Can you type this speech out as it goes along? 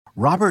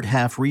Robert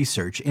Half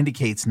research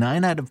indicates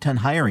 9 out of 10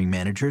 hiring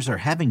managers are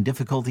having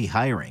difficulty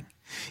hiring.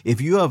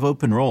 If you have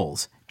open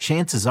roles,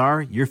 chances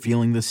are you're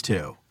feeling this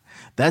too.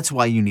 That's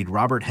why you need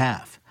Robert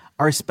Half.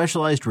 Our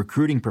specialized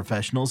recruiting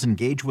professionals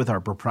engage with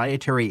our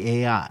proprietary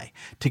AI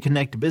to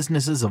connect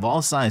businesses of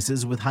all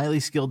sizes with highly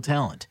skilled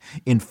talent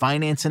in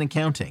finance and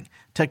accounting,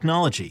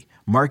 technology,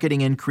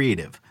 marketing and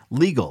creative,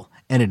 legal,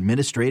 and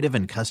administrative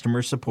and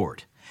customer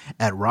support.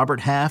 At Robert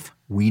Half,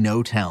 we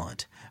know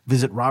talent.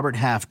 Visit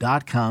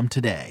roberthalf.com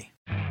today.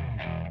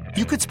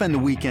 You could spend the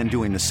weekend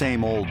doing the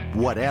same old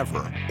whatever,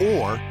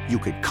 or you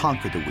could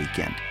conquer the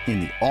weekend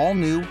in the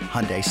all-new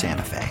Hyundai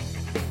Santa Fe.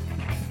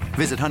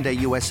 Visit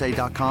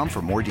HyundaiUSA.com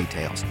for more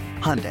details.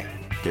 Hyundai,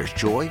 there's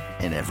joy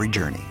in every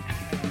journey.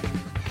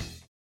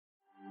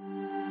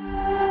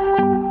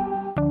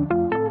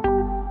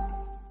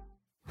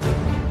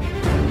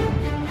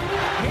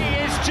 He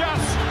is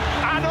just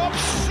an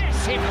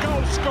obsessive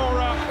goal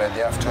scorer. But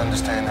you have to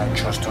understand I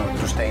chose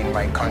to stay in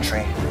my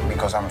country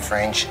because I'm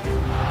French. And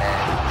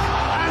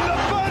the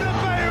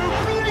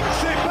Bernabeu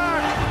blinks it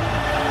back.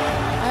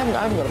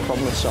 I haven't got a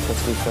problem with soccer,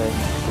 to be fair.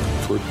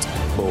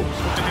 Football.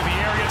 Into the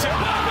area to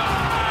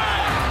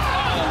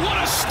Oh, what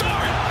a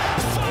start!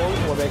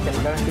 What I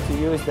can guarantee to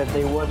you is that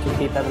they want to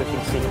keep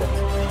everything secret.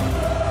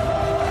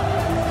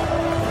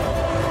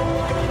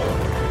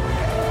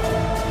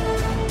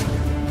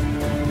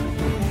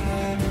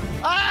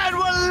 And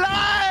we're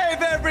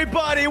live,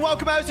 everybody!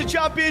 Welcome out to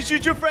Champions.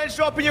 Use your friends,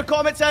 dropping your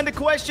comments and the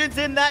questions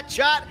in that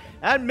chat.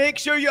 And make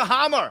sure you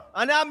hammer,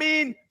 and I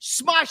mean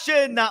smash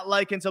in that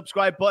like and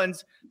subscribe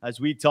buttons as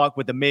we talk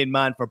with the main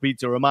man,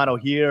 Fabrizio Romano.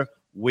 Here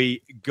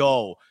we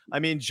go.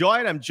 I'm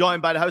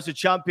joined by the House of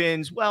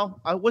Champions.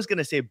 Well, I was going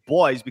to say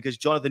boys because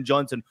Jonathan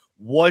Johnson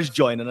was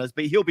joining us,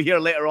 but he'll be here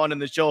later on in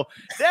the show.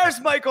 There's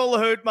Michael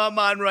Lahoud, my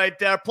man right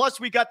there. Plus,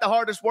 we got the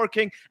hardest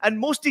working and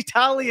most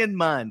Italian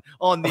man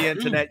on the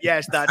internet.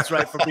 Yes, that's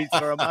right,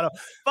 Fabrizio Romano.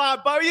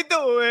 Fab, how are you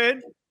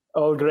doing?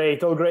 All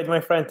great,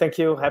 my friend. Thank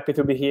you. Happy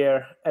to be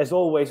here, as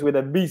always, with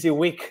a busy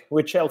week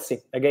with Chelsea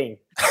again.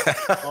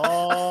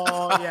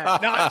 Oh, yeah.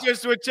 Not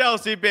just with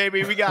Chelsea,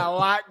 baby. We got a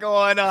lot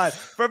going on.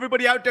 For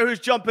everybody out there who's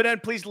jumping in,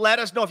 please let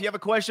us know if you have a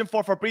question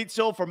for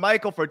Fabrizio, for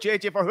Michael, for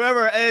JJ, for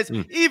whoever it is,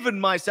 even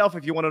myself,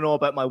 if you want to know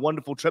about my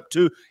wonderful trip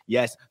to,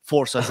 yes,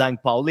 Forza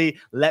St. Pauli.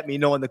 Let me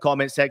know in the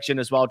comment section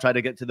as well. I'll try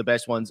to get to the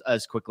best ones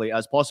as quickly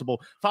as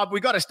possible. Fab,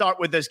 we got to start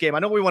with this game. I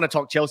know we want to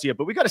talk Chelsea here,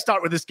 but we got to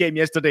start with this game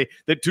yesterday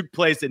that took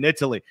place in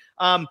Italy.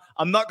 I'm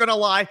not going to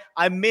lie.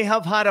 I may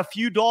have had a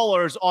few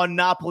dollars on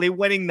Napoli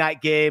winning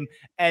that game.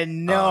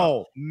 And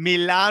no,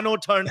 Milano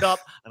turned up.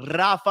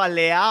 Rafa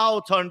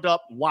Leao turned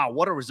up. Wow,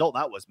 what a result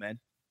that was, man.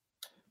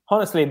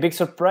 Honestly, big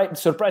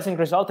surprising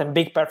result and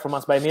big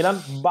performance by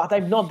Milan, but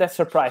I'm not that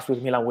surprised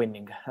with Milan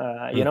winning,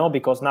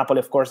 because Napoli,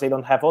 of course, they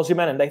don't have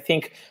Osimhen, and I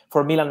think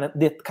for Milan,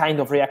 that kind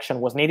of reaction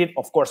was needed.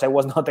 Of course, I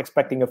was not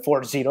expecting a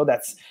 4-0.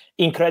 That's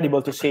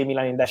incredible to see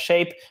Milan in that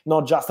shape.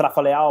 Not just Rafa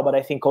Leao, but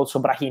I think also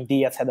Brahim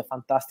Diaz had a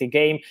fantastic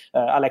game,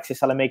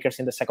 Alexis Saelemaekers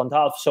in the second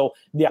half. So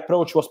the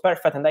approach was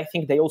perfect, and I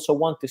think they also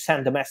want to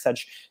send a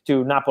message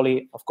to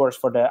Napoli, of course,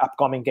 for the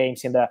upcoming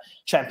games in the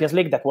Champions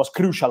League. That was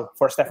crucial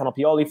for Stefano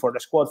Pioli, for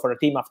the squad, for the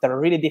team, after a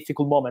really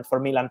difficult moment for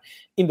Milan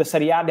in the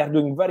Serie A. They are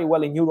doing very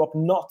well in Europe,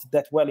 not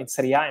that well in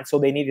Serie A, and so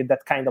they needed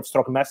that kind of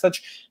strong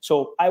message.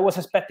 So I was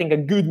expecting a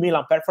good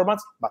Milan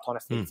performance, but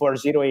honestly,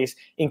 4-0 is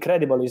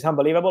incredible, is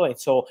unbelievable, and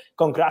so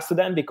congrats to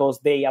them because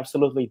they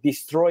absolutely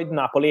destroyed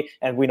Napoli,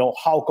 and we know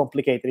how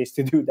complicated it is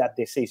to do that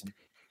this season.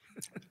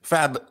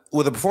 Fab,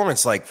 with a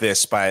performance like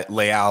this by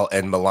Leao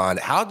and Milan,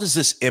 how does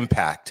this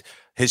impact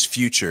his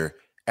future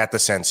at the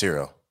San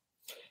Siro?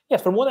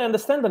 Yes, from what I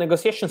understand, the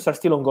negotiations are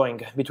still ongoing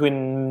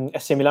between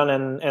AC Milan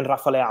and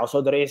Rafa Leao. So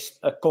there is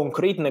a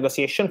concrete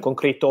negotiation,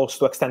 concrete talks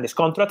to extend his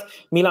contract.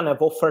 Milan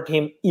have offered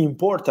him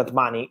important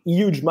money,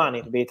 huge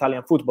money to the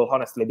Italian football,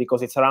 honestly,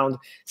 because it's around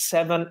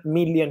 7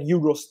 million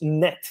euros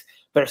net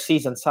per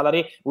season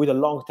salary with a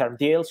long-term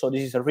deal. So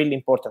this is a really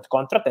important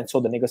contract, and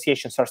so the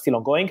negotiations are still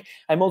ongoing.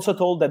 I'm also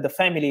told that the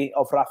family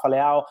of Rafa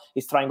Leao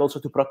is trying also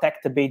to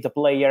protect a bit the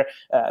player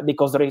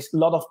because there is a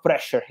lot of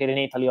pressure here in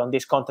Italy on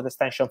this contract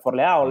extension for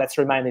Leao. Let's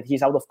remind that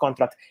he's out of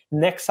contract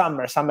next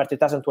summer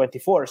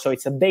 2024. So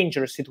it's a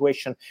dangerous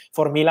situation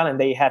for Milan, and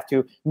they have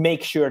to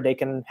make sure they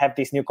can have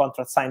this new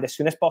contract signed as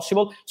soon as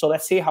possible. So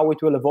let's see how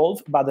it will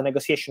evolve, but the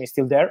negotiation is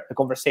still there. The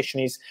conversation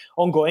is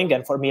ongoing,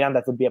 and for Milan,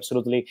 that would be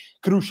absolutely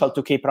crucial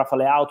to keep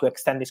Rafa Leao to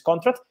extend his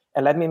contract.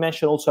 And let me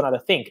mention also another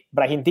thing,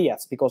 Brahim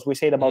Diaz, because we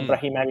said about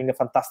Brahim having a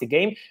fantastic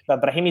game,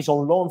 but Brahim is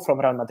on loan from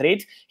Real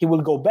Madrid. He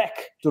will go back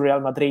to Real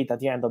Madrid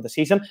at the end of the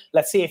season.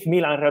 Let's see if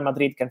Milan and Real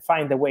Madrid can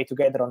find a way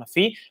together on a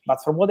fee.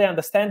 But from what I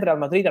understand, Real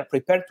Madrid are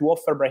prepared to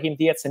offer Brahim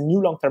Diaz a new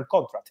long-term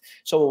contract.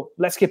 So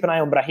let's keep an eye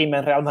on Brahim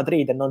and Real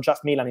Madrid and not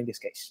just Milan in this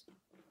case.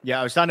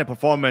 Yeah, outstanding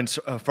performance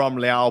from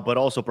Leao, but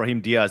also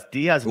Brahim Diaz.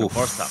 Diaz in the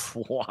first half.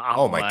 Wow.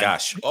 Oh, my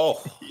gosh.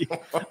 Oh.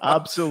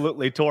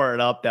 Absolutely tore it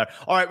up there.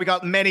 All right, we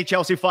got many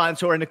Chelsea fans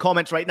who are in the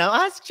comments right now.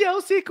 Ask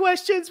Chelsea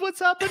questions. What's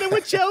happening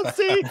with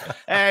Chelsea?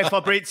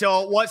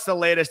 Fabrizio, what's the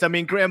latest? I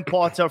mean, Graham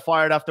Potter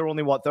fired after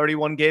only,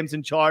 31 games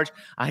in charge.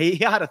 He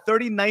had a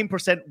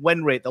 39%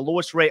 win rate, the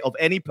lowest rate of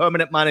any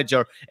permanent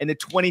manager in the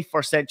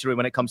 21st century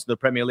when it comes to the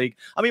Premier League.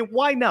 I mean,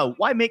 why now?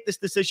 Why make this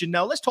decision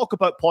now? Let's talk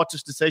about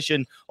Potter's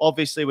decision,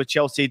 obviously, with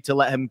Chelsea to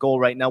let him go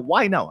right now.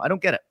 Why now? I don't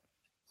get it.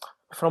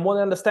 From what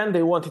I understand,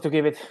 they wanted to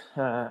give it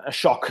a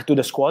shock to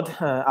the squad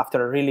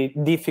after a really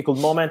difficult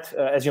moment.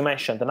 As you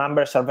mentioned, the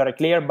numbers are very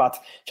clear, but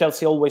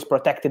Chelsea always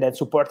protected and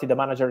supported the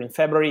manager in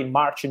February, in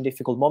March, in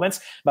difficult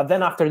moments. But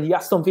then after the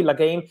Aston Villa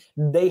game,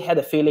 they had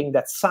a feeling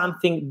that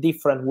something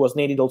different was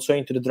needed also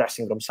into the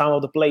dressing room. Some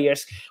of the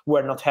players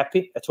were not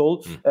happy at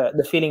all.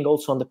 The feeling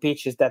also on the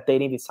pitch is that they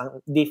needed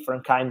some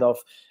different kind of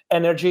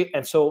energy.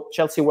 And so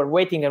Chelsea were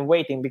waiting and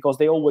waiting because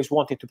they always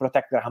wanted to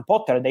protect Graham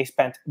Potter. They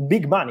spent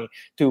big money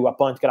to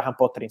appoint Graham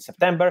Potter in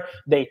September.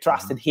 They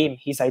trusted him,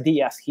 his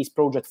ideas, his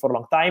project for a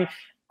long time.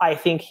 I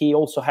think he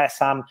also has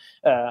some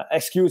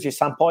excuses,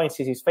 some points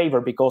in his favor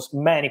because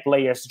many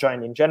players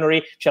joined in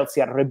January.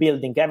 Chelsea are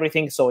rebuilding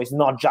everything, so it's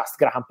not just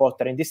Graham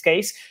Potter in this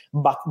case.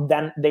 But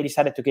then they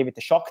decided to give it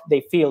a shock.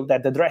 They feel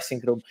that the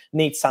dressing room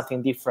needs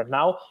something different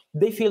now.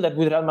 They feel that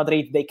with Real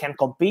Madrid, they can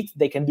compete.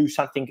 They can do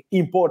something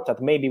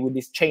important, maybe with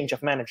this change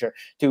of manager,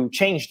 to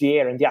change the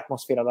air and the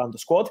atmosphere around the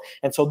squad.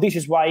 And so this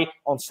is why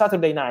on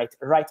Saturday night,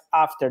 right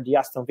after the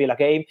Aston Villa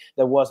game,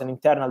 there was an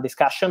internal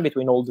discussion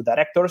between all the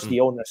directors,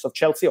 the owners of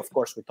Chelsea, of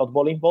course, with Todd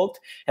Boehly involved,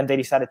 and they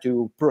decided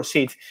to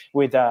proceed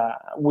with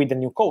the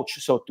new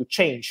coach. So to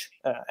change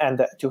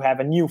and to have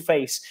a new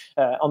face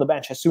on the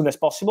bench as soon as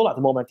possible. At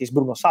the moment is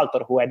Bruno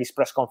Saltor, who had his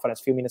press conference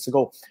a few minutes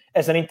ago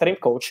as an interim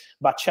coach,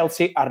 but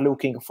Chelsea are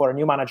looking for a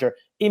new manager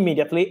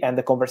immediately, and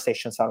the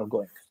conversations are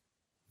ongoing.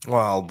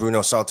 Well,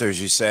 Bruno Salter,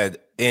 as you said,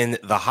 in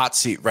the hot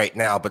seat right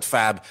now. But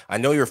Fab, I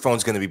know your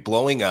phone's going to be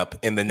blowing up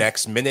in the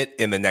next minute,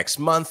 in the next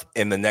month,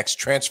 in the next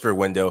transfer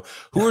window.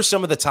 Who are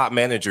some of the top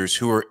managers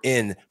who are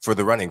in for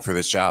the running for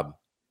this job?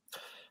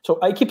 So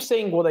I keep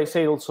saying what I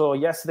said also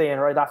yesterday and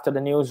right after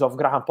the news of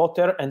Graham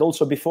Potter, and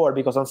also before,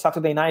 because on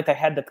Saturday night I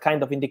had that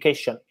kind of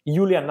indication.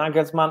 Julian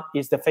Nagelsmann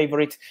is the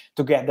favorite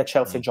to get the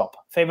Chelsea job.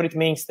 Favorite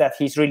means that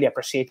he's really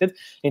appreciated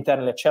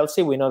internally at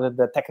Chelsea. We know that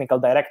the technical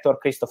director,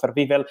 Christopher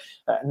Vivel,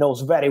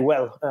 knows very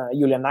well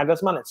Julian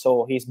Nagelsmann, and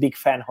so he's a big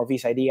fan of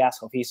his ideas,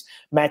 of his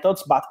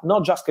methods, but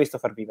not just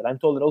Christopher Vivel. I'm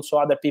told that also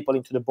other people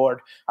into the board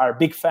are a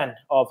big fan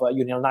of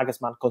Julian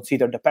Nagelsmann,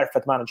 considered the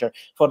perfect manager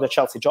for the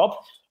Chelsea job.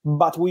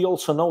 But we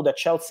also know that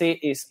Chelsea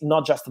is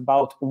not just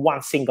about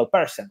one single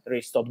person. There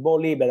is Todd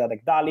Boehly,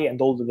 Benedek Dali, and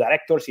all the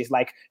directors. It's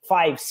like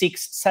 5,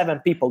 6, 7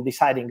 people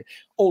deciding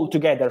all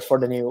together for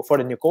the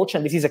new coach.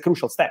 And this is a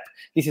crucial step.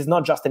 This is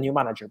not just a new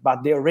manager,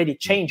 but they already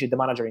changed the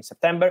manager in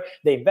September.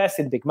 They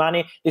invested big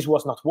money. This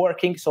was not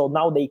working. So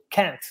now they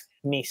can't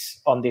miss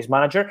on this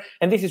manager,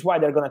 and this is why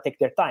they're going to take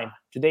their time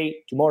today,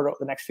 tomorrow,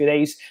 the next few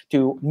days,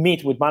 to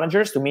meet with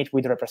managers, to meet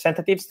with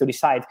representatives, to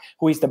decide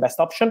who is the best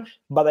option.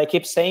 But I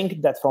keep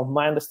saying that from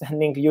my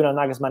understanding, Julian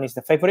Nagelsmann is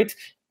the favorite,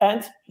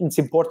 and it's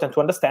important to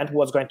understand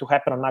what's going to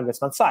happen on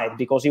Nagelsmann's side,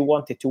 because he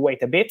wanted to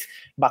wait a bit,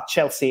 but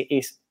Chelsea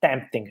is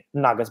tempting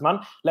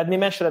Nagelsmann. Let me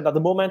mention that at the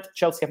moment,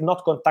 Chelsea have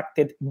not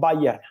contacted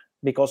Bayern,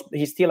 because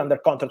he's still under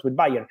contract with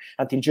Bayern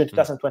until June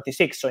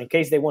 2026. So in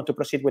case they want to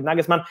proceed with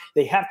Nagelsmann,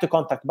 they have to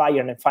contact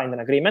Bayern and find an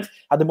agreement.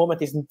 At the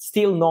moment, it's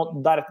still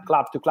not direct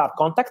club-to-club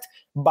contact,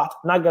 but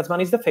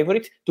Nagelsmann is the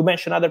favorite. To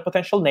mention other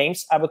potential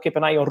names, I would keep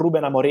an eye on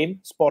Ruben Amorim,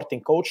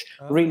 Sporting coach,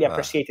 really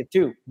appreciated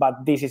too. But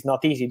this is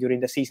not easy during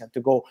the season to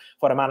go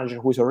for a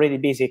manager who is already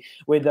busy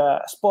with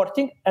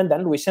Sporting. And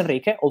then Luis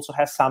Enrique also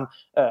has some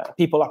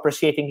people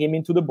appreciating him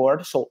into the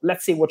board. So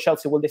let's see what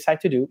Chelsea will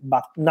decide to do,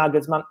 but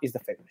Nagelsmann is the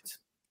favorite.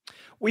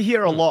 We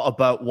hear a lot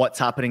about what's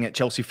happening at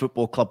Chelsea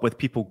Football Club with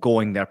people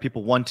going there,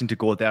 people wanting to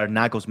go there.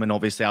 Nagelsmann,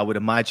 obviously, I would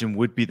imagine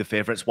would be the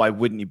favourites. Why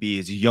wouldn't he be?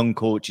 He's a young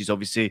coach. He's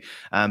obviously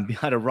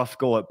had a rough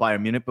go at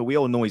Bayern Munich, but we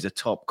all know he's a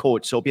top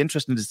coach. So it'll be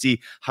interesting to see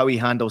how he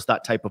handles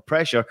that type of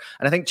pressure.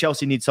 And I think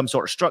Chelsea needs some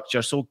sort of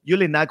structure. So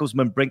Julian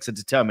Nagelsmann brings a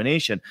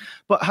determination.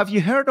 But have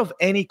you heard of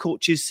any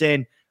coaches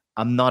saying,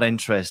 I'm not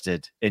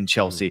interested in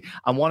Chelsea.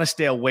 I want to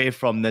stay away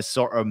from this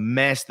sort of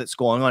mess that's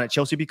going on at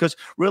Chelsea, because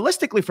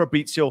realistically,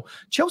 Fabrizio,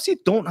 Chelsea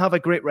don't have a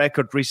great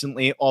record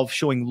recently of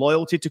showing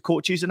loyalty to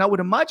coaches. And I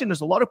would imagine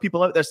there's a lot of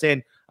people out there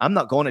saying, I'm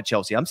not going to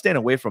Chelsea. I'm staying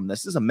away from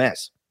this. This is a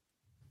mess.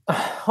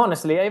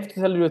 Honestly, I have to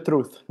tell you the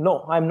truth.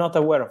 No, I'm not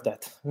aware of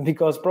that,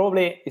 because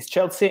probably it's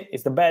Chelsea,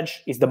 it's the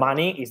badge, it's the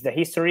money, it's the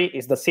history,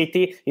 it's the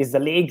city, it's the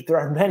league. There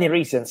are many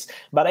reasons.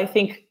 But I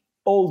think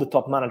all the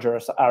top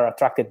managers are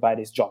attracted by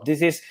this job.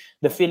 This is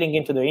the feeling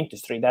into the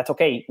industry that,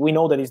 okay, we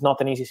know that it's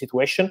not an easy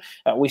situation.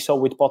 We saw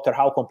with Potter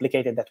how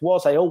complicated that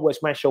was. I always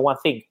mention one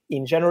thing.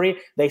 In January,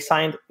 they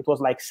signed, it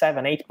was like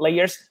 7, 8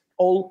 players.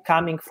 all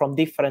coming from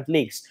different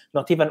leagues,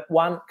 not even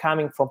one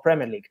coming from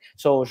Premier League.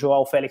 So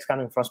Joao Felix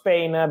coming from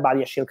Spain,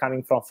 Badiashile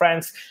coming from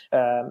France,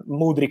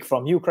 Mudryk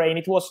from Ukraine.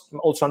 It was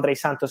also Andrei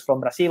Santos from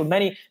Brazil.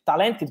 Many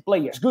talented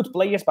players, good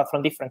players, but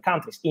from different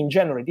countries. In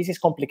January, this is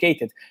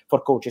complicated for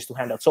coaches to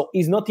handle. So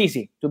it's not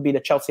easy to be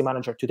the Chelsea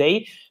manager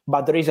today,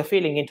 but there is a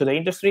feeling into the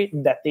industry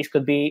that this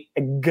could be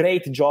a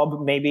great job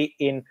maybe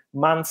in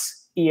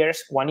months,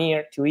 years, 1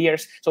 year, 2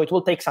 years. So it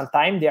will take some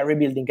time. They are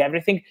rebuilding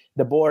everything,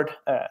 the board,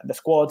 the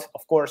squad,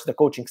 of course, the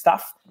coaching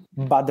staff.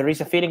 But there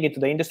is a feeling into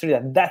the industry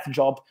that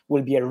job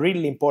will be a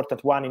really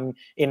important one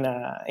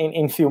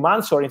in few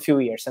months or in few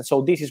years. And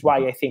so this is why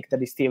I think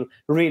that is still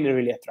really,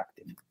 really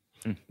attractive.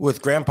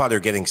 With Graham Potter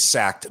getting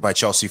sacked by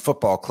Chelsea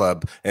Football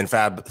Club, and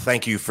Fab,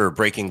 thank you for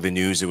breaking the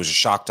news. It was a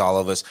shock to all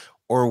of us.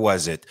 Or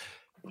was it?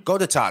 Go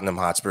to Tottenham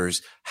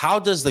Hotspurs. How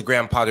does the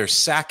Graham Potter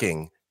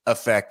sacking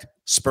affect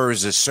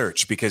Spurs'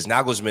 search? Because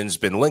Nagelsmann's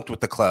been linked with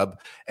the club,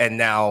 and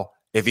now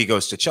if he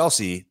goes to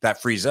Chelsea,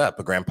 that frees up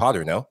a Graham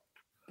Potter, no?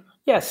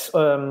 Yes,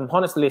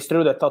 honestly, it's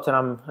true that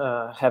Tottenham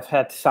have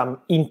had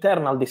some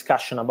internal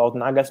discussion about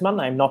Nagelsmann.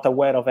 I'm not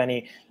aware of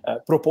any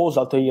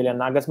proposal to Julian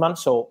Nagelsmann,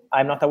 so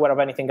I'm not aware of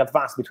anything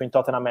advanced between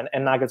Tottenham and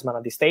Nagelsmann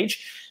at this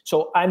stage.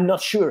 So I'm not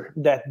sure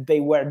that they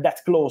were that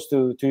close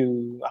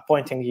to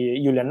appointing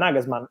Julian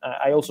Nagelsmann.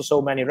 I also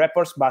saw many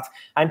reports, but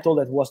I'm told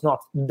that it was not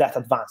that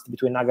advanced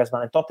between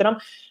Nagelsmann and Tottenham.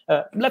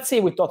 Let's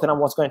see with Tottenham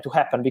what's going to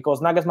happen, because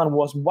Nagelsmann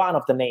was one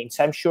of the names.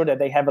 I'm sure that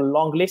they have a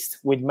long list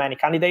with many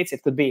candidates.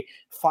 It could be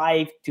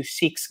 5 to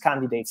 6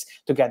 candidates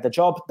to get the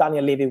job.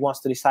 Daniel Levy wants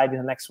to decide in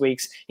the next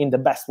weeks in the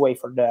best way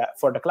for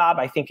the club.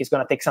 I think it's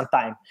going to take some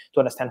time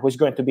to understand who's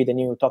going to be the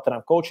new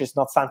Tottenham coach. It's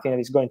not something that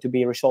is going to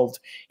be resolved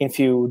in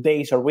few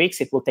days or weeks.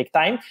 It will take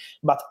time,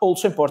 but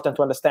also important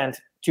to understand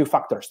 2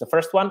 factors. The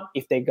first one,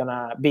 if they're going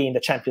to be in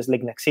the Champions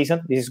League next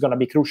season. This is going to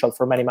be crucial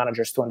for many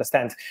managers to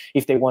understand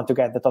if they want to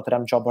get the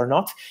Tottenham job or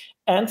not.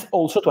 And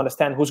also to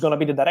understand who's going to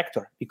be the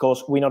director,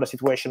 because we know the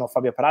situation of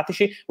Fabio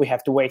Paratici. We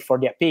have to wait for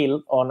the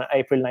appeal on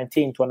April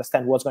 19 to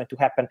understand what's going to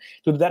happen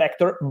to the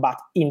director. But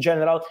in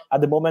general,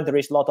 at the moment, there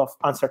is a lot of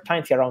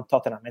uncertainty around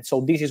Tottenham. And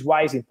so this is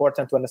why it's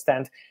important to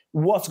understand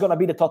what's going to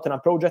be the Tottenham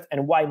project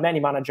and why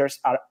many managers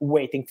are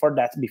waiting for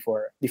that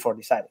before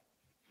deciding.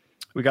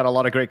 We got a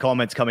lot of great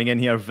comments coming in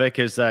here. Vic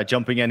is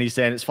jumping in. He's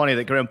saying it's funny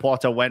that Graham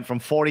Potter went from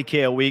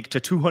 40k a week to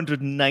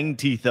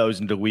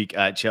 290,000 a week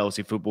at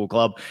Chelsea Football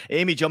Club.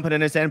 Amy jumping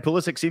in and saying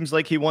Pulisic seems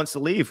like he wants to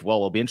leave. Well,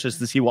 we'll be interested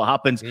to see what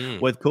happens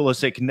with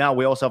Pulisic now.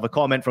 We also have a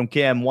comment from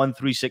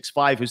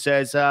KM1365 who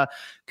says,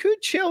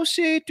 could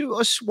Chelsea do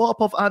a swap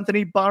of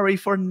Anthony Barry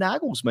for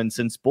Nagelsmann,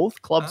 since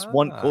both clubs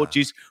want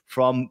coaches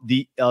from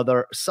the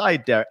other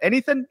side there?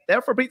 Anything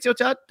there, Fabrizio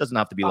Chad? Doesn't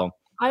have to be long.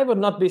 I would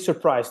not be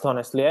surprised,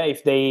 honestly,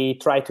 if they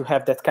try to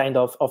have that kind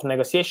of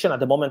negotiation.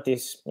 At the moment,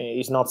 is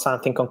not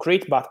something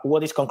concrete, but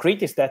what is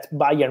concrete is that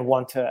Bayern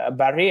want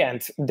Barry,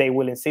 and they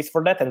will insist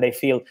for that, and they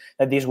feel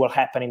that this will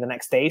happen in the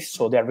next days,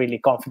 so they're really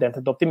confident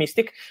and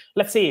optimistic.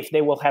 Let's see if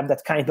they will have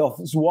that kind of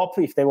swap,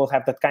 if they will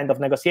have that kind of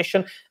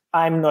negotiation.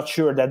 I'm not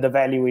sure that the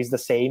value is the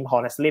same,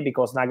 honestly,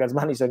 because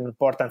Nagelsmann is an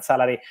important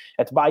salary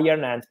at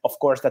Bayern, and of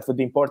course that would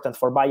be important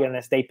for Bayern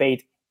as they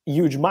paid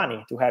huge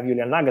money to have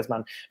Julian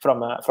Nagelsmann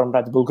from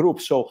Red Bull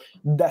Group. So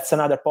that's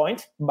another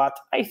point. But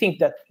I think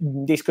that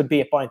this could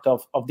be a point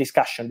of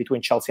discussion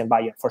between Chelsea and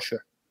Bayern for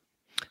sure.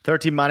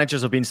 13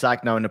 managers have been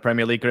sacked now in the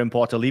Premier League. Graham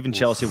Potter leaving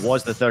Chelsea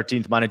was the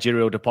 13th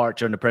managerial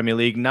departure in the Premier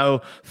League.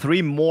 Now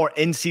 3 more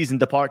in-season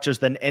departures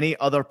than any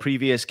other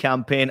previous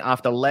campaign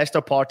after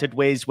Leicester parted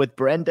ways with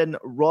Brendan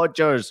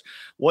Rodgers.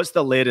 What's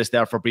the latest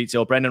there,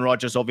 Fabrizio? Brendan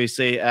Rodgers,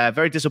 obviously,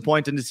 very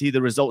disappointing to see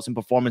the results and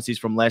performances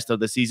from Leicester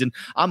this season.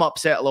 I'm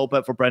upset a little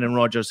bit for Brendan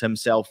Rodgers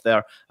himself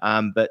there,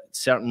 but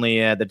certainly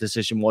the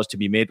decision was to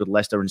be made with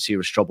Leicester in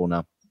serious trouble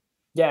now.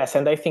 Yes,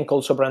 and I think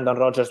also Brendan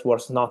Rodgers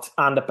was not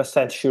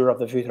 100% sure of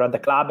the future at the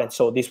club, and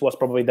so this was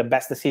probably the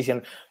best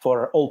decision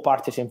for all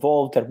parties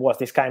involved. There was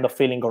this kind of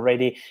feeling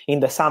already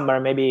in the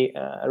summer. Maybe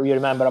you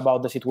remember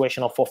about the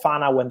situation of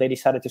Fofana when they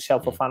decided to sell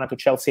Fofana to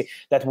Chelsea.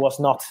 That was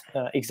not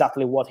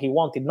exactly what he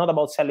wanted. Not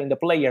about selling the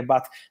player,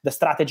 but the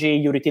strategy.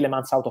 Yuri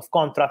Tielemans out of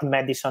contract,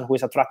 Maddison, who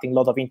is attracting a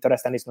lot of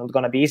interest, and it's not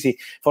going to be easy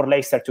for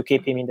Leicester to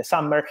keep him in the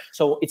summer.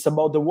 So it's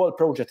about the whole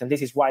project, and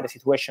this is why the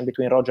situation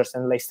between Rodgers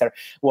and Leicester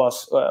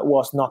was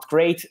not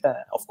great.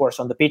 Of course,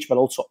 on the pitch, but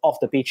also off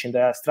the pitch in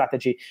the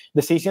strategy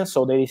decisions.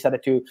 So they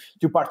decided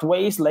to part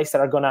ways. Leicester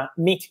are going to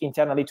meet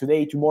internally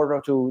today,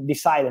 tomorrow, to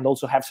decide and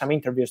also have some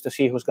interviews to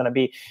see who's going to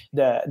be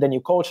the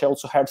new coach. I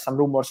also heard some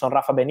rumors on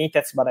Rafa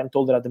Benitez, but I'm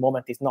told that at the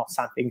moment it's not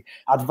something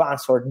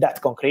advanced or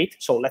that concrete.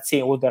 So let's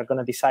see who they're going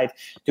to decide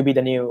to be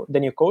the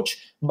new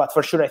coach. But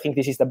for sure, I think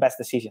this is the best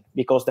decision,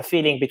 because the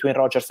feeling between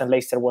Rodgers and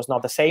Leicester was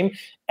not the same.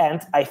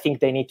 And I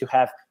think they need to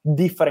have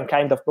different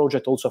kind of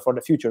project also for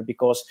the future,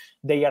 because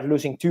they are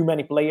losing too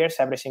many players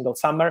every single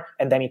summer,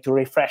 and they need to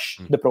refresh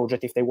the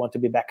project if they want to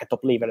be back at top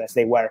level as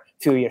they were a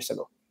few years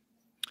ago.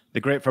 The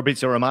great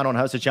Fabrizio Romano on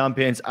House of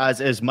Champions,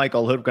 as is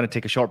Michael Hood. We're going to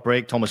take a short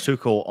break. Thomas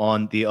Tuchel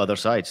on the other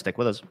side. Stick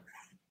with us.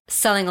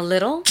 Selling a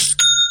little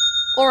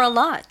or a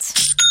lot?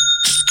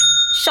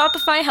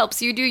 Shopify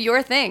helps you do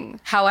your thing,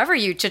 however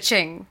you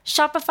cha-ching.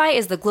 Shopify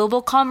is the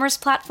global commerce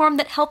platform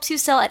that helps you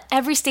sell at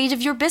every stage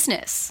of your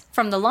business.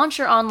 From the launch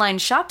your online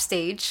shop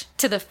stage,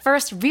 to the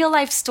first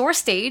real-life store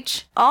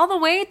stage, all the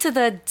way to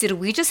the did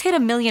we just hit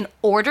 1 million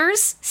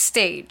orders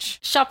stage.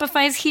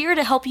 Shopify's here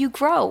to help you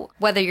grow.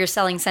 Whether you're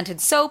selling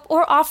scented soap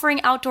or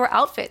offering outdoor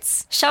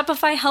outfits,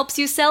 Shopify helps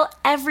you sell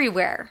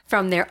everywhere.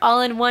 From their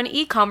all-in-one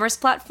e-commerce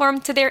platform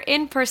to their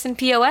in-person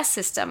POS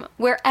system,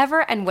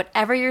 wherever and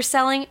whatever you're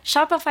selling,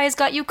 Shopify's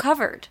got you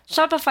covered.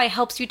 Shopify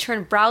helps you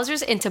turn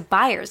browsers into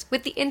buyers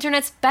with the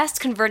internet's best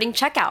converting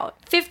checkout.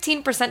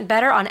 15%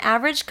 better on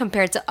average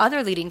compared to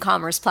other leading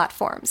commerce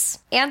platforms.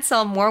 And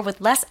sell more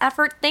with less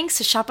effort thanks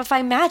to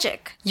Shopify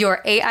Magic, your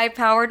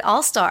AI-powered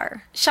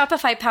all-star.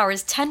 Shopify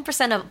powers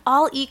 10% of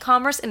all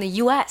e-commerce in the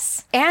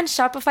US. And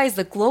Shopify is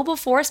the global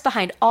force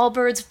behind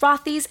Allbirds,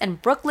 Rothy's,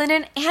 and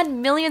Brooklinen,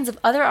 and millions of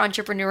other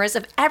entrepreneurs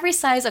of every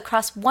size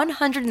across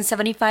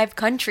 175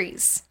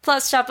 countries.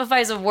 Plus,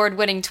 Shopify's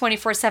award-winning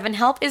 24/7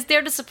 help is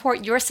there to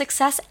support your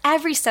success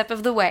every step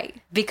of the way.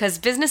 Because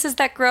businesses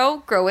that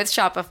grow with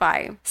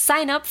Shopify.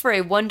 Sign up for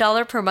a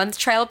 $1 per month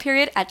trial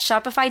period at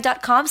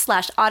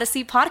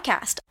shopify.com/Odyssey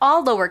Podcast,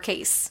 all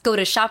lowercase. Go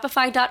to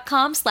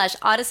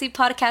shopify.com/Odyssey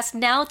Podcast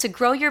now to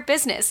grow your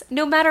business,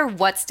 no matter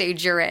what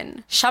stage you're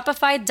in.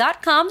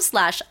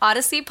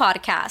 Shopify.com/Odyssey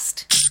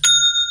Podcast.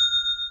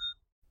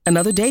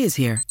 Another day is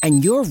here,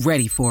 and you're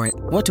ready for it.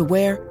 What to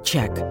wear?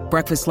 Check.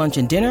 Breakfast, lunch,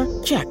 and dinner?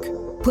 Check.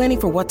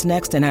 Planning for what's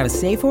next and how to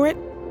save for it?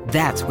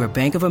 That's where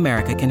Bank of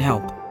America can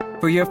help.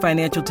 For your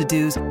financial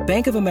to-dos,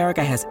 Bank of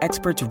America has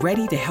experts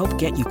ready to help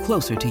get you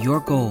closer to your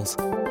goals.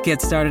 Get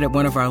started at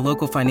one of our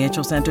local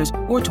financial centers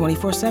or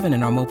 24/7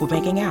 in our mobile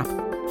banking app.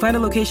 Find a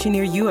location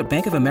near you at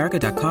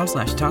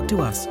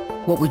bankofamerica.com/talktous.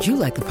 What would you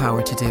like the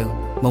power to do?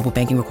 Mobile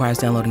banking requires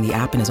downloading the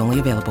app and is only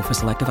available for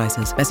select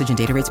devices. Message and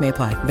data rates may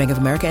apply. Bank of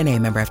America NA,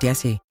 member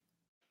FDIC.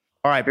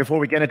 All right, before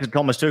we get into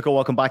Thomas Tuchel,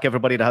 welcome back,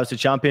 everybody, to House of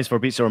Champions.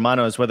 Fabrizio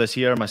Romano is with us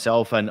here,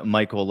 myself and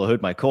Michael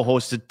Lahoud, my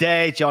co-host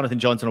today. Jonathan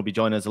Johnson will be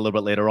joining us a little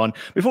bit later on.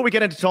 Before we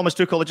get into Thomas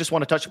Tuchel, I just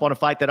want to touch upon the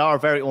fact that our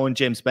very own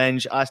James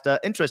Benge asked an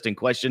interesting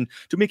question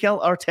to Mikel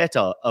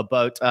Arteta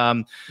about,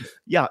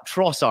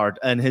 Trossard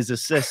and his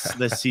assists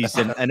this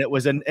season. And it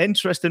was an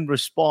interesting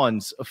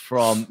response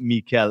from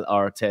Mikel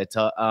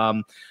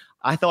Arteta.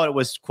 I thought it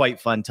was quite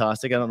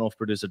fantastic. I don't know if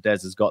producer Des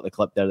has got the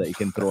clip there that he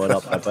can throw it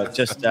up, but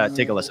just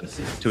take a listen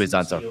to his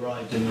answer. You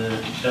arrived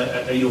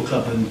at your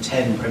club in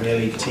 10 Premier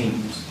League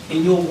teams.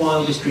 In your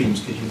wildest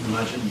dreams, could you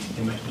imagine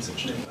him making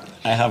such an impact?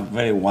 I have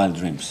very wild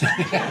dreams.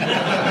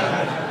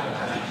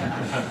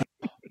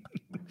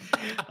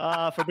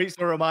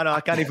 Fabrizio Romano,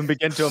 I can't even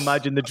begin to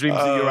imagine the dreams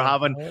that you were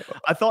having.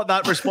 I thought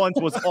that response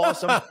was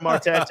awesome from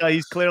Arteta.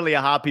 He's clearly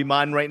a happy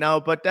man right now,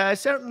 but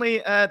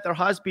certainly there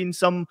has been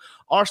some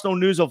Arsenal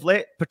news of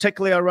late,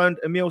 particularly around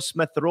Emil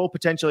Smith-Rowe,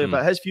 potentially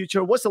about his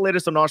future. What's the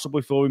latest on Arsenal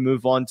before we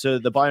move on to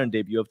the Bayern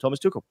debut of Thomas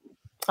Tuchel?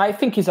 I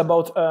think it's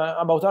about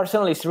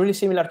Arsenal. It's really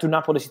similar to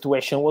Napoli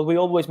situation. What we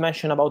always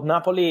mention about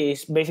Napoli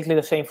is basically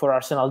the same for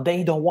Arsenal.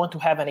 They don't want to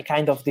have any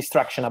kind of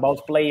distraction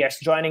about players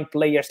joining,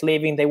 players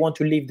leaving. They want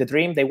to live the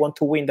dream. They want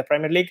to win the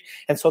Premier League.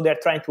 And so they're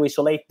trying to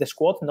isolate the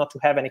squad, not to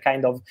have any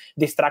kind of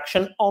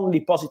distraction, only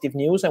positive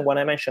news. And when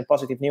I mention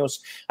positive news,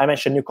 I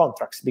mention new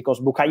contracts,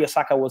 because Bukayo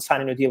Saka will sign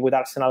a new deal with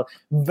Arsenal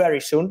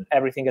very soon.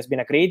 Everything has been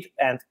agreed.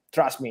 And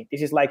trust me,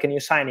 this is like a new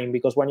signing,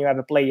 because when you have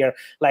a player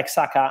like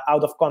Saka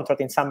out of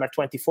contract in summer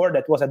 24,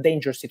 that was a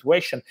dangerous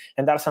situation,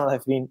 and Arsenal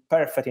have been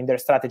perfect in their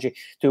strategy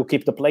to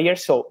keep the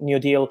players. So new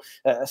deal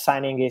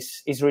signing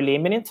is really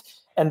imminent.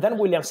 And then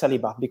William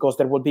Saliba, because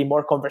there will be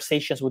more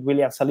conversations with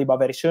William Saliba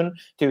very soon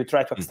to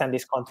try to extend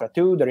his contract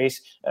too. There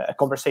is a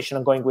conversation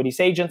ongoing with his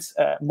agents.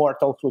 More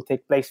talks will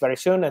take place very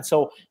soon. And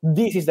so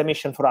this is the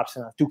mission for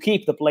Arsenal, to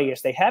keep the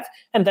players they have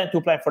and then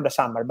to plan for the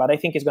summer. But I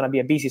think it's going to be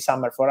a busy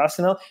summer for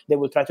Arsenal. They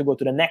will try to go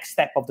to the next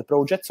step of the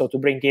project, so to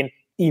bring in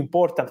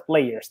important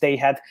players. They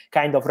had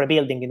kind of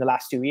rebuilding in the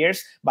last 2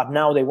 years, but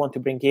now they want to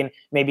bring in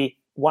maybe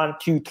 1,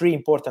 2, 3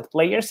 important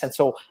players. And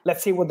so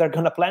let's see what they're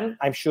going to plan.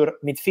 I'm sure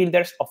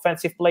midfielders,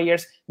 offensive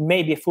players,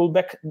 maybe a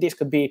fullback. This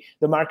could be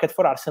the market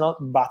for Arsenal,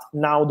 but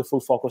now the full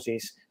focus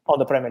is on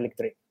the Premier League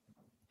 3.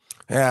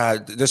 Yeah,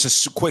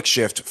 there's a quick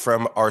shift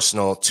from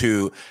Arsenal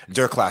to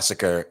Der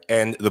Klassiker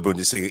and the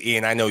Bundesliga.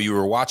 Ian, I know you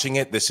were watching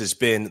it. This has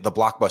been the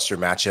blockbuster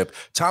matchup.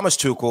 Thomas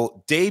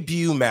Tuchel,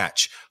 debut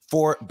match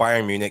for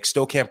Bayern Munich.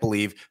 Still can't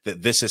believe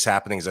that this is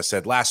happening, as I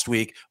said last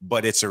week,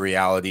 but it's a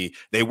reality.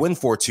 They win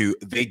 4-2.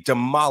 They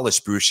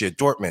demolish Borussia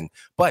Dortmund,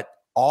 but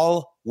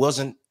all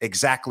wasn't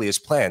exactly as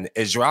planned.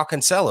 As Joao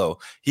Cancelo,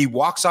 he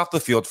walks off the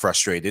field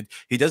frustrated.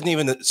 He doesn't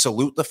even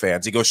salute the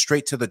fans. He goes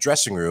straight to the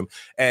dressing room.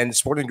 And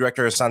sporting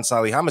director Hasan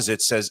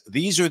Salihamidzic says,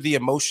 these are the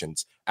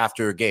emotions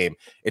after a game.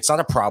 It's not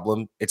a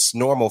problem. It's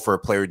normal for a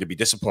player to be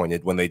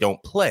disappointed when they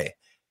don't play.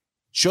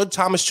 Should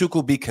Thomas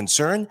Tuchel be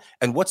concerned?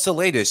 And what's the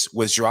latest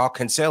with Joao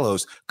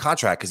Cancelo's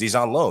contract, because he's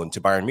on loan to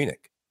Bayern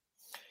Munich?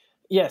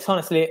 Yes,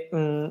 honestly,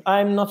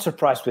 I'm not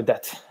surprised with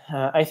that.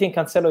 I think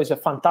Cancelo is a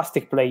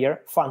fantastic player,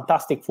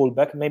 fantastic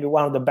fullback, maybe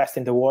one of the best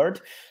in the world.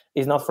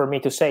 is not for me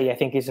to say. I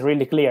think it's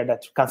really clear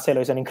that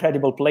Cancelo is an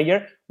incredible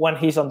player when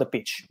he's on the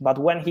pitch. But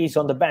when he's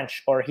on the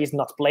bench or he's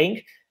not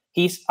playing,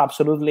 he's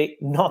absolutely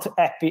not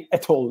happy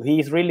at all. He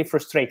is really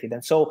frustrated.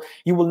 And so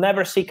you will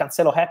never see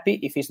Cancelo happy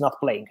if he's not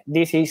playing.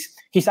 This is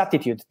his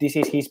attitude. This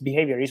is his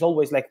behavior. He's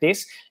always like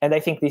this. And I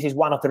think this is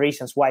one of the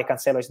reasons why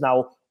Cancelo is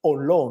now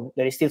on loan.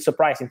 That is still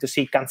surprising to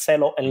see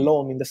Cancelo and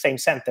loan in the same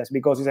sentence,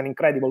 because he's an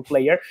incredible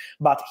player.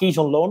 But he's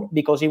on loan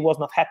because he was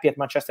not happy at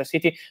Manchester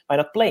City by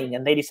not playing.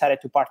 And they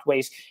decided to part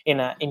ways in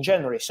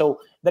January. So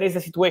that is the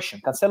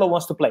situation. Cancelo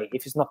wants to play.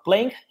 If he's not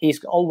playing,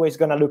 he's always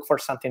going to look for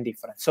something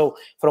different. So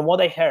from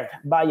what I heard,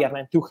 Bayern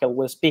and Tuchel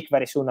will speak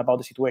very soon about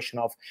the situation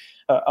of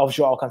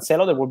Joao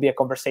Cancelo. There will be a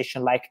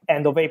conversation like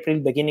end of April,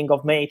 beginning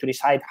of May, to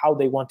decide how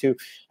they want to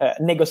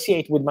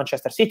negotiate with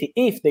Manchester City,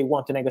 if they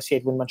want to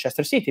negotiate with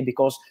Manchester City,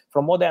 because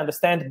from what I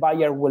understand,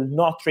 Bayern will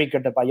not trigger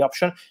the buy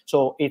option.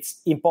 So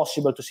it's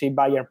impossible to see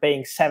Bayern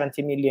paying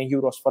 70 million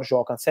euros for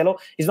Joao Cancelo.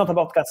 It's not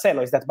about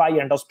Cancelo. It's that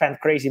Bayern does spend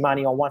crazy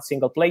money on one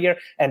single player,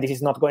 and this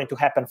is not going to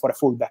happen for a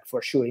fullback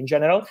for sure in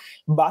general.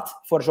 But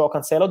for Joao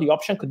Cancelo, the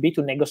option could be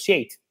to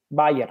negotiate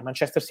Bayern,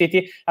 Manchester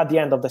City at the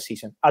end of the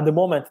season. At the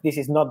moment, this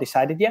is not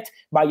decided yet.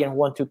 Bayern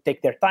want to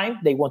take their time.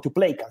 They want to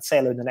play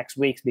Cancelo in the next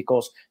weeks,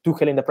 because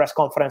Tuchel in the press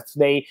conference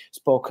today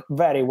spoke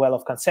very well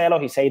of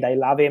Cancelo. He said, I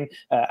love him.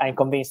 I'm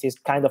convinced this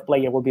kind of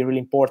player will be really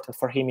important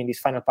for him in this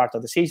final part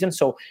of the season.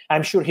 So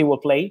I'm sure he will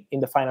play in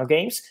the final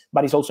games,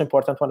 but it's also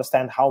important to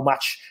understand how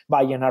much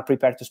Bayern are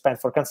prepared to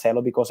spend for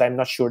Cancelo, because I'm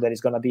not sure that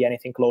it's going to be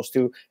anything close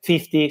to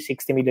 50,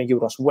 60 million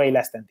euros, way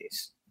less than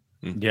this.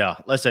 Yeah,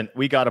 listen,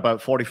 we got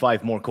about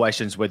 45 more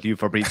questions with you,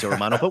 Fabrizio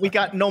Romano, but we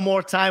got no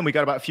more time. We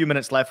got about a few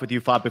minutes left with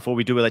you, Fab, before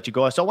we do let you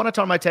go. So I want to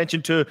turn my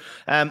attention to,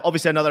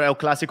 obviously, another El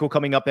Clasico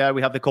coming up there.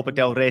 We have the Copa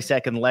del Rey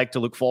second leg to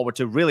look forward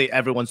to. Really,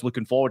 everyone's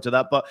looking forward to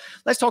that. But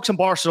let's talk some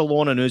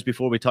Barcelona news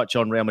before we touch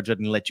on Real Madrid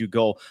and let you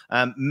go.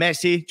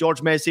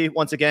 George Messi,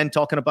 once again,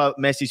 talking about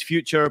Messi's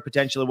future,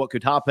 potentially what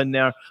could happen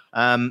there.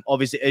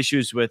 Obviously,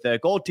 issues with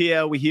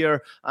Gaultier, we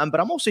hear. But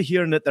I'm also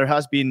hearing that there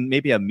has been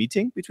maybe a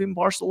meeting between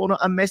Barcelona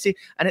and Messi.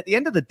 And at the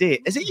end of the day,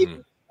 is it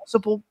even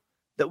possible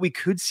that we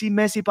could see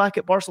Messi back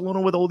at Barcelona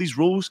with all these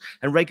rules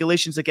and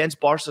regulations against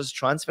Barca's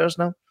transfers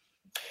now?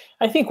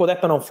 I think what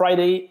happened on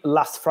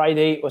last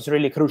Friday, was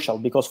really crucial,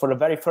 because for the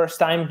very first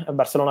time,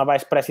 Barcelona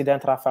Vice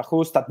President Rafa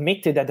Just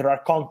admitted that there are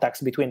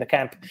contacts between the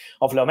camp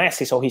of Leo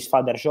Messi, so his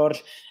father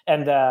George,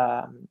 and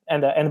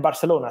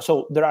Barcelona.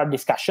 So there are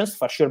discussions.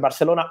 For sure,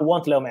 Barcelona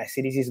want Leo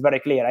Messi. This is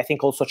very clear. I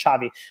think also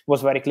Xavi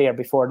was very clear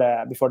before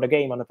the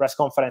game on the press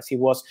conference. He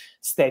was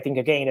stating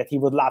again that he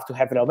would love to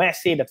have Leo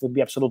Messi. That would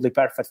be absolutely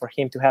perfect for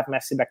him to have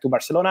Messi back to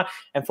Barcelona.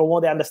 And from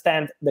what I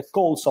understand, the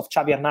calls of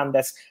Xavi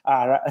Hernandez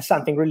are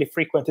something really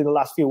frequent in the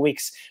last few weeks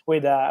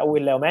with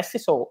Leo Messi.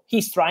 So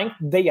he's trying,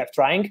 they are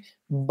trying,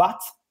 but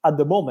at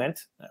the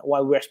moment,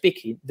 while we're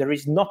speaking, there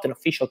is not an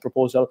official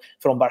proposal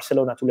from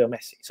Barcelona to Leo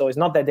Messi. So it's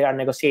not that they are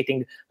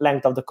negotiating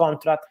length of the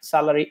contract,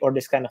 salary, or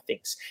this kind of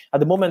things. At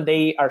the moment,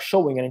 they are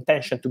showing an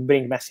intention to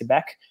bring Messi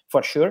back,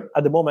 for sure.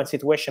 At the moment,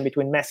 situation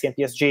between Messi and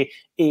PSG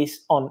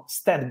is on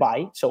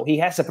standby. So he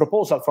has a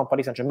proposal from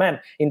Paris Saint-Germain.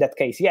 In that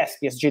case, yes,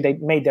 PSG, they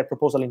made their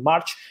proposal in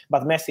March,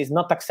 but Messi is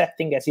not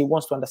accepting, as he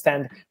wants to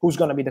understand who's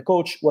going to be the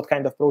coach, what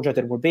kind of project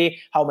it will be,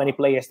 how many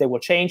players they will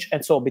change.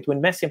 And so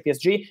between Messi and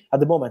PSG,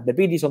 at the moment, the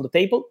bid is on the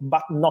table,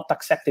 but not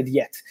accepted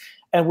yet.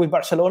 And with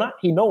Barcelona,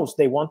 he knows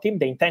they want him,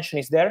 the intention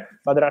is there,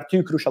 but there are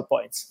two crucial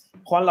points.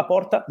 Juan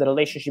Laporta, the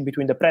relationship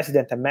between the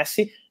president and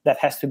Messi, that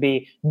has to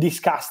be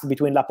discussed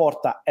between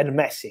Laporta and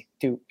Messi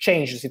to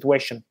change the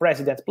situation,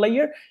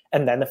 president-player,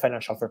 and then the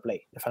financial fair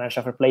play. The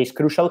financial fair play is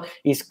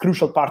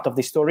crucial part of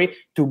the story.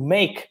 To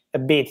make a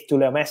bid to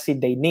Leo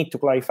Messi, they need to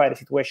clarify the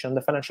situation on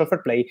the financial fair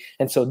play.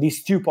 And so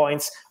these 2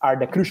 points are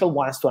the crucial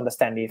ones to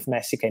understand if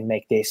Messi can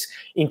make this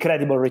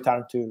incredible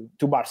return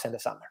to Barca in the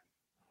summer.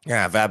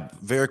 Yeah, Vab,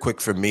 very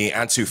quick for me.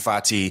 Ansu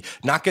Fati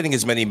not getting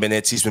as many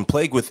minutes. He's been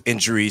plagued with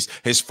injuries.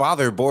 His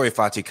father, Bori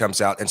Fati,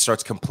 comes out and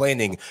starts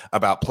complaining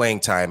about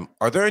playing time.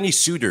 Are there any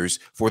suitors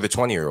for the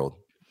 20-year-old?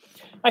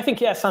 I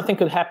think, yes, something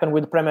could happen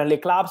with Premier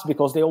League clubs,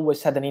 because they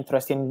always had an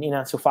interest in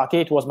Ansu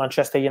Fati. It was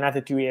Manchester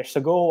United 2 years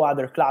ago,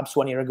 other clubs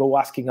 1 year ago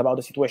asking about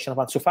the situation of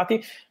Ansu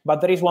Fati.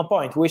 But there is one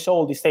point. We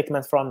saw the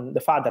statement from the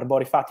father,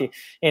 Bori Fati,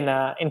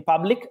 in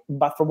public.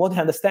 But from what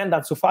I understand,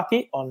 Ansu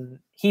Fati, on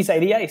his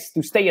idea is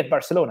to stay at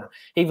Barcelona.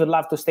 He would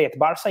love to stay at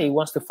Barca. He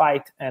wants to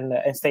fight and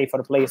stay for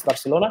the players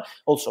Barcelona.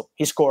 Also,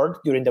 he scored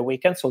during the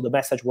weekend, so the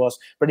message was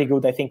pretty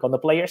good, I think, on the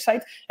player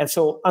side. And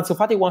so Ansu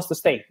Fati wants to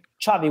stay.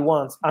 Xavi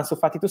wants Ansu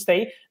Fati to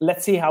stay.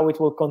 Let's see how it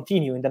will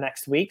continue in the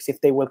next weeks,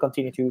 if they will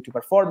continue to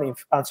perform,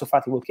 if Ansu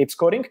Fati will keep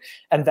scoring,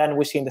 and then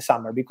we see in the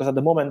summer, because at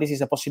the moment this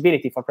is a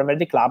possibility for Premier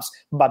League clubs,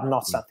 but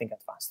not something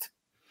advanced.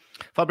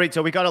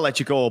 Fabrizio, we got to let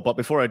you go, but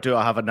before I do,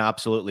 I have an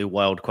absolutely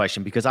wild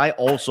question, because I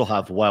also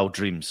have wild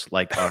dreams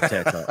like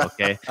Arteta,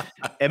 okay?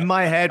 In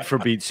my head,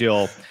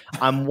 Fabrizio,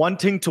 I'm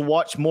wanting to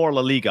watch more La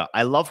Liga.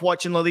 I love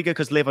watching La Liga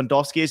because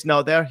Lewandowski is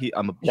now there.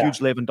 I'm a huge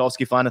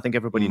Lewandowski fan. I think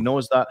everybody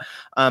knows that.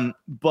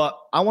 But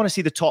I want to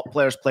see the top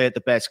players play at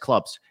the best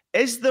clubs.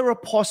 Is there a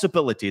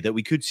possibility that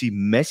we could see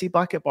Messi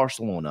back at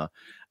Barcelona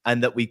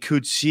and that we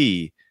could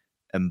see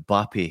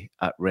Mbappe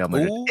at Real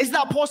Madrid? Ooh. Is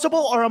that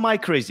possible, or am I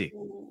crazy?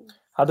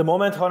 At the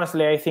moment,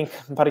 honestly, I think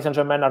Paris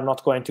Saint-Germain are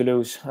not going to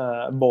lose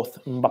both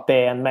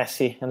Mbappe and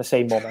Messi in the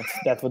same moment.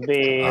 That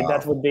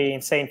would be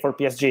insane for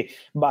PSG.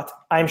 But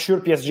I'm sure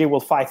PSG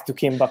will fight to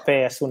keep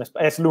Mbappe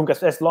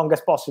as long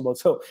as possible.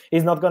 So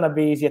it's not going to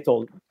be easy at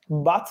all.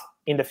 But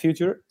in the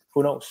future,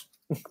 who knows?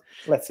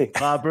 Let's see.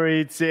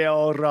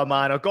 Fabrizio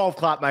Romano. Golf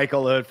clap,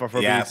 Michael Hood, for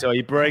Fabrizio. Yeah.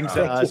 He brings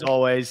it as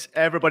always.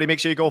 Everybody, make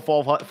sure you go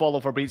follow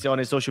Fabrizio on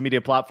his social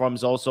media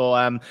platforms.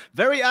 Also,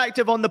 very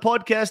active on the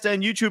podcast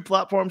and YouTube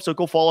platform. So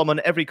go follow him on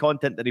every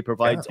content that he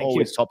provides.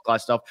 Always top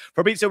class stuff.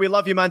 Fabrizio, we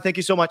love you, man. Thank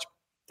you so much.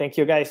 Thank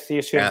you, guys. See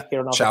you soon here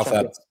on House of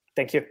Champions.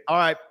 Thank you. All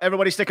right,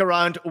 everybody, stick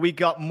around. We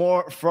got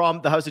more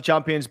from the House of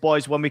Champions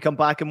boys when we come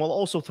back, and we'll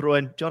also throw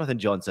in Jonathan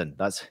Johnson.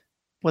 That's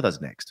with us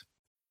next.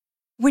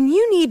 When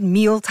you need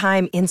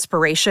mealtime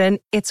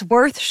inspiration, it's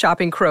worth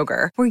shopping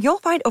Kroger, where you'll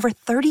find over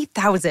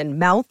 30,000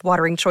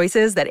 mouth-watering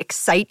choices that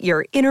excite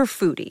your inner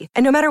foodie.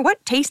 And no matter what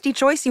tasty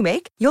choice you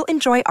make, you'll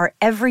enjoy our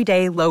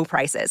everyday low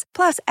prices,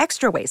 plus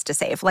extra ways to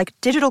save, like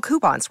digital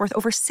coupons worth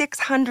over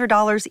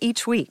 $600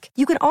 each week.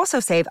 You can also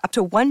save up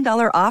to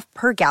 $1 off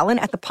per gallon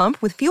at the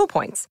pump with fuel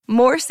points.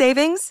 More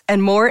savings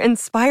and more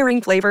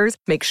inspiring flavors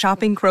make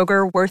shopping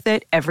Kroger worth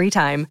it every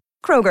time.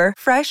 Kroger,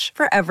 fresh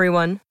for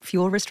everyone.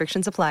 Fuel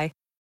restrictions apply.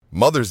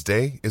 Mother's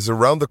Day is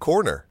around the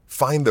corner.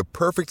 Find the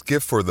perfect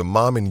gift for the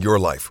mom in your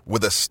life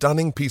with a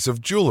stunning piece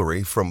of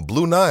jewelry from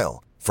Blue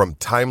Nile. From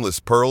timeless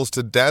pearls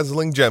to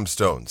dazzling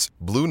gemstones,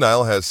 Blue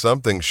Nile has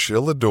something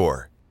she'll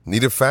adore.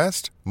 Need it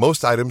fast?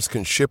 Most items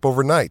can ship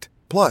overnight.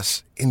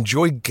 Plus,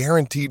 enjoy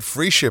guaranteed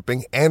free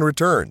shipping and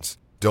returns.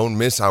 Don't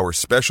miss our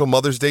special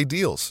Mother's Day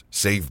deals.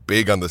 Save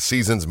big on the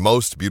season's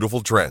most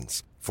beautiful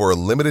trends. For a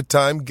limited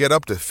time, get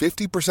up to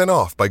 50%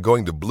 off by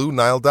going to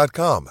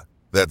BlueNile.com.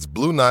 That's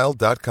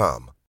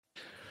BlueNile.com.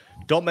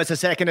 Don't miss a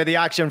second of the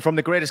action from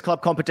the greatest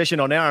club competition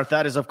on earth.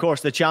 That is, of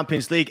course, the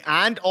Champions League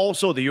and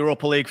also the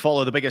Europa League.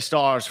 Follow the biggest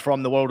stars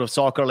from the world of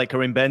soccer like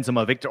Karim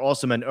Benzema, Victor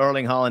Osimhen,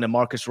 Erling Haaland, and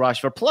Marcus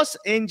Rashford, plus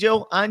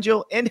Angel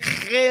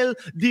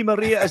Di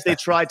Maria as they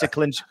try to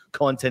clinch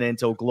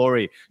continental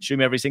glory.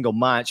 Stream every single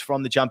match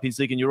from the Champions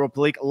League and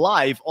Europa League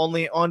live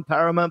only on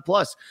Paramount+.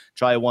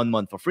 Try 1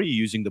 month for free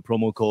using the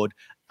promo code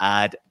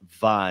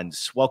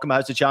ADVANCE. Welcome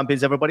House of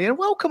Champions, everybody, and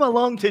welcome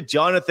along to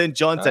Jonathan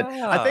Johnson.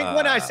 I think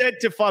when I said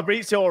to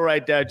Fabrizio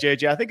right there,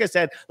 JJ, I think I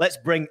said, let's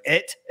bring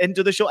it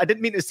into the show. I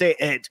didn't mean to say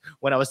it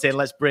when I was saying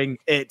let's bring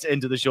it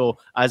into the show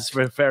as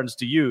reference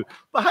to you.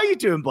 But how you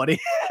doing, buddy?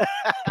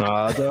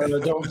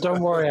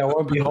 Don't worry, I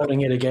won't be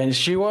holding it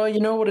against you. Well, you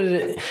know what it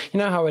is. You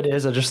know how it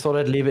is. I just thought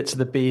I'd leave it to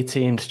the B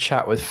team to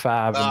chat with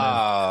Fab.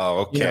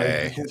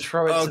 Okay. You can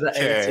throw it to the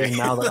A team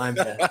now that I'm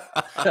here.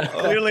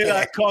 Clearly,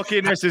 that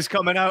cockiness is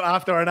coming out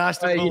after an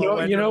Aston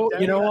Villa. You know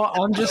what?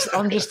 I'm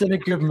just in a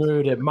good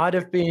mood. It might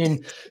have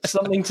been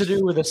something to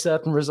do with a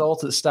certain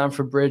result at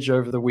Stamford Bridge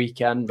over the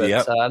weekend,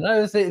 but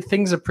no,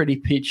 things are pretty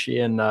peachy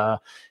in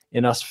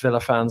us Villa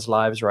fans'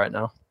 lives right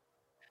now.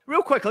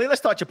 Real quickly,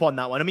 let's touch upon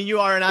that one. I mean, you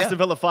are an Aston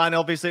Villa fan.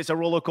 Obviously, it's a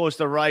roller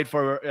coaster ride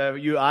for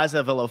you as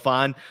a Villa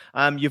fan.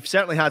 You've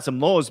certainly had some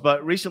lows,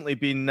 but recently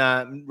been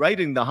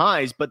riding the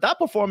highs. But that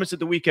performance at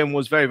the weekend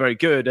was very, very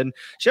good, and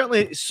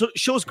certainly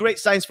shows great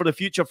signs for the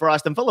future for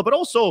Aston Villa. But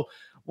also,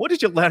 what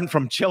did you learn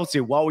from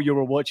Chelsea while you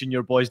were watching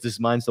your boys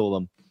dismantle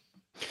them?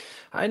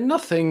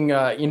 Nothing,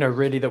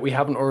 really that we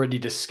haven't already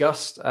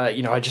discussed.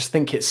 I just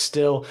think it's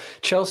still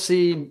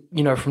Chelsea,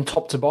 from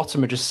top to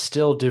bottom are just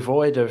still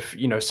devoid of,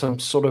 some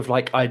sort of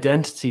like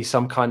identity,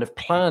 some kind of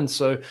plan.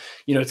 So,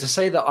 to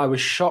say that I was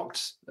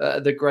shocked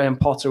that Graham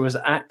Potter was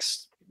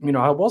axed,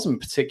 I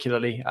wasn't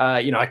particularly.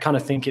 I kind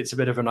of think it's a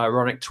bit of an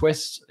ironic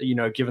twist,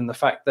 given the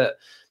fact that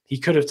he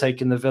could have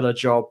taken the Villa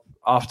job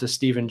after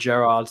Steven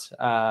Gerrard,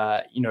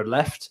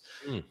 left,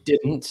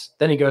 didn't.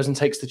 Then he goes and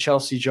takes the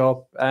Chelsea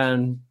job,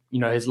 and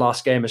his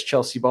last game as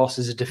Chelsea boss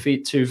is a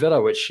defeat to Villa,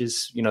 which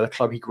is, the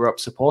club he grew up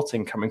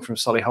supporting, coming from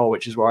Solihull,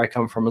 which is where I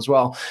come from as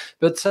well.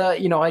 But, I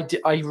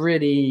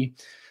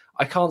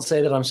can't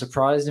say that I'm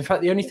surprised. In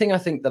fact, the only thing I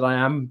think that I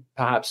am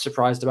perhaps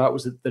surprised about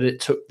was that it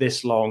took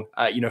this long,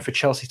 for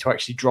Chelsea to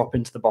actually drop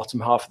into the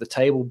bottom half of the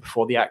table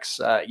before the axe,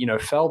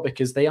 fell,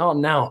 because they are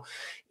now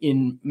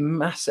in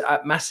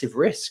massive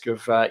risk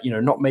of,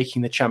 not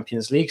making the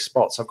Champions League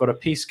spots. I've got a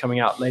piece coming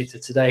out later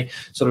today,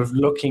 sort of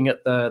looking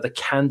at the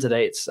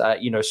candidates,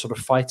 sort of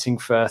fighting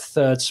for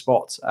third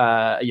spot,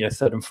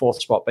 third and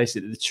fourth spot,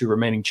 basically the two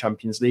remaining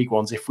Champions League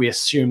ones. If we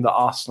assume that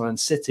Arsenal and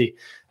City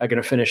are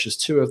going to finish as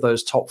two of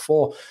those top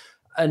four.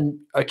 And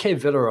okay,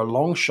 Villa are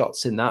long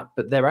shots in that,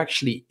 but they're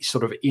actually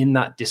sort of in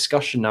that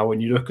discussion now when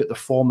you look at the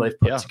form they've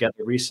put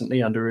together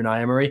recently under Unai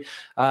Emery.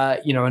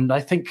 And I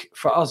think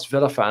for us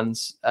Villa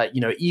fans,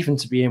 even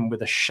to be in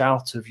with a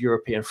shout of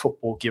European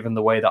football, given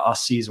the way that our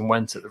season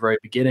went at the very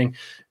beginning,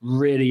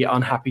 really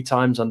unhappy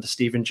times under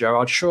Steven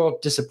Gerrard. Sure,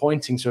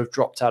 disappointing to have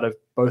dropped out of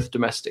both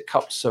domestic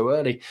cups so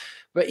early.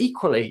 But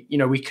equally,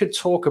 we could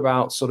talk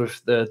about sort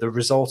of the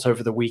result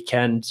over the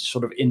weekend,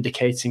 sort of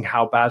indicating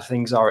how bad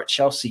things are at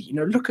Chelsea.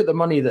 Look at the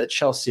money that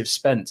Chelsea have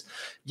spent.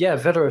 Yeah,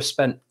 Villa have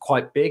spent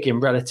quite big in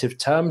relative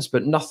terms,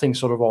 but nothing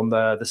sort of on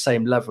the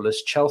same level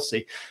as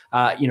Chelsea.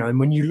 And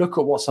when you look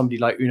at what somebody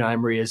like Unai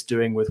Emery is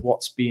doing with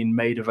what's been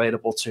made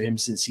available to him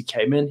since he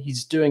came in,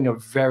 he's doing a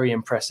very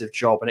impressive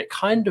job. And it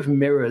kind of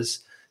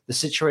mirrors the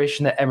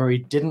situation that Emery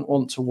didn't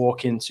want to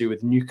walk into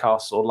with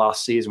Newcastle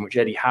last season, which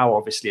Eddie Howe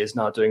obviously is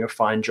now doing a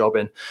fine job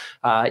in.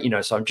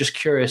 So I'm just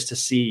curious to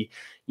see,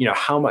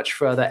 how much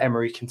further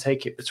Emery can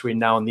take it between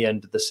now and the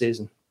end of the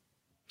season.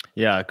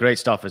 Yeah, great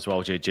stuff as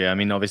well, JJ. I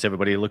mean, obviously,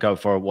 everybody look out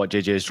for what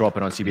JJ is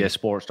dropping on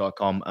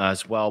CBSSports.com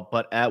as well.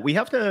 But we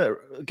have to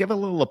give a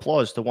little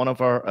applause to one of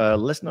our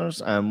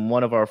listeners and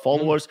one of our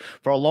followers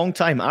for a long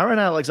time. Aaron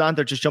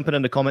Alexander just jumping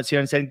in the comments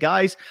here and saying,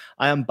 guys,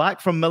 I am back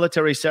from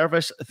military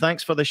service.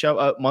 Thanks for the shout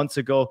out months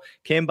ago.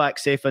 Came back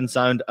safe and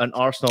sound, and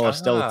Arsenal are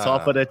still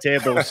top of the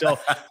table. So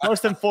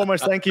first and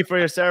foremost, thank you for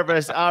your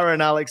service,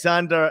 Aaron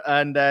Alexander.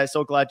 And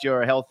so glad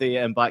you're healthy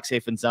and back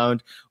safe and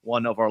sound.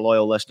 One of our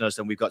loyal listeners,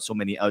 and we've got so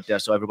many out there.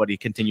 So everybody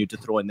continue to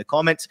throw in the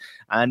comments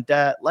and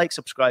like,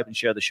 subscribe, and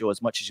share the show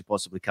as much as you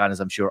possibly can, as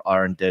I'm sure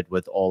Aaron did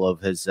with all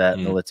of his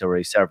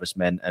military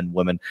servicemen and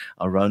women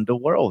around the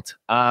world.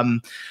 All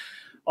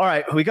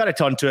right, we got to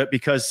turn to it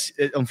because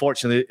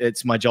unfortunately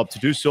it's my job to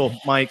do so.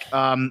 Mike,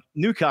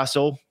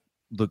 Newcastle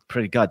looked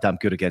pretty goddamn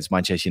good against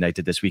Manchester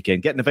United this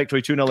weekend, getting a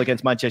victory 2-0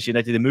 against Manchester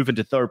United. They move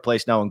into third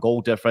place now in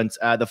goal difference.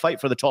 The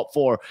fight for the top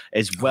four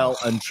is well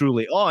and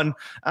truly on.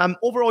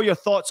 Overall, your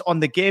thoughts on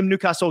the game?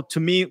 Newcastle, to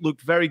me,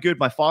 looked very good.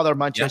 My father,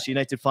 Manchester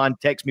United fan,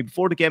 texted me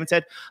before the game and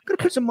said, I'm going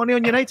to put some money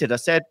on United. I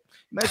said,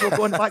 you might as well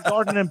go in the back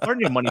garden and burn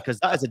your money, because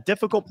that is a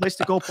difficult place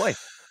to go play.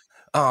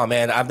 Oh,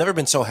 man, I've never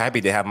been so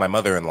happy to have my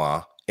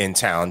mother-in-law in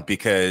town,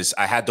 because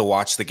I had to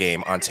watch the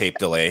game on tape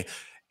delay.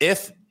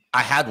 If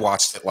I had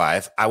watched it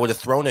live, I would have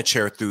thrown a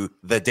chair through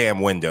the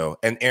damn window.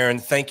 And Aaron,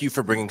 thank you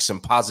for bringing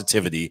some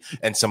positivity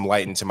and some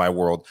light into my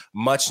world.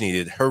 Much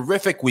needed.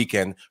 Horrific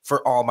weekend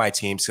for all my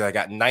teams, because I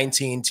got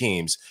 19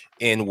 teams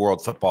in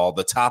world football,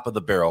 the top of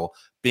the barrel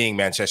being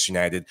Manchester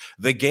United.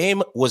 The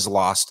game was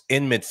lost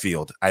in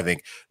midfield, I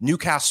think.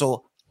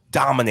 Newcastle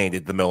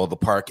dominated the middle of the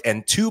park,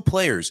 and two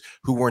players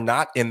who were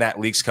not in that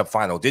Leagues Cup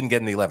final didn't get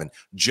in the 11.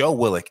 Joe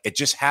Willock. It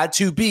just had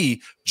to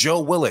be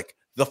Joe Willock,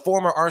 the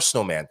former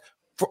Arsenal man.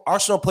 For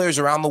Arsenal players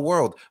around the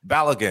world,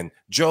 Balogun,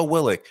 Joe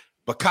Willock,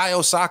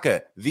 Bukayo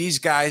Saka, these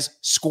guys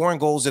scoring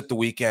goals at the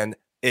weekend.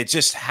 It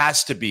just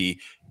has to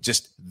be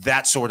just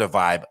that sort of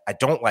vibe. I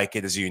don't like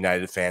it as a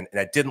United fan, and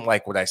I didn't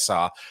like what I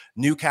saw.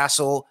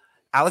 Newcastle,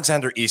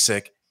 Alexander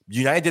Isak,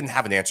 United didn't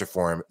have an answer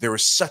for him. There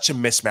was such a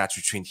mismatch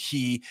between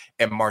he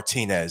and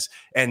Martinez,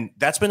 and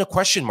that's been a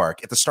question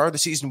mark. At the start of the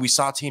season, we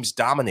saw teams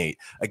dominate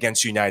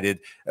against United.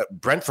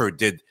 Brentford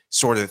did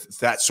sort of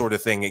that sort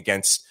of thing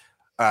against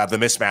the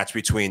mismatch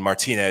between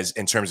Martinez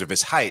in terms of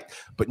his height.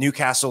 But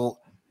Newcastle,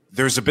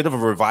 there's a bit of a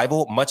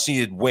revival, much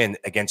needed win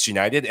against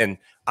United. And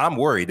I'm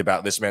worried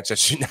about this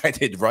Manchester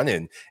United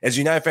run-in. As a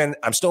United fan,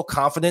 I'm still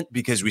confident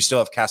because we still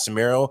have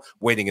Casemiro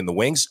waiting in the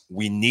wings.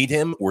 We need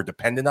him. We're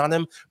dependent on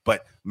him.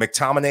 But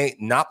McTominay,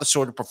 not the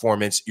sort of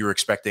performance you're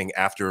expecting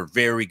after a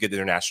very good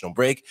international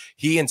break.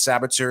 He and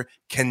Sabitzer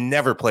can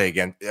never play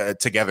again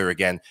together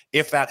again.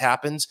 If that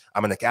happens,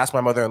 I'm going to ask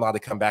my mother-in-law to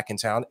come back in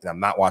town, and I'm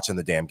not watching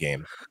the damn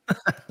game.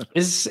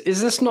 Is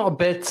this not a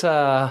bit,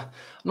 I'm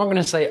not going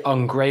to say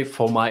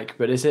ungrateful, Mike,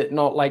 but is it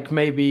not like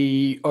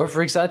maybe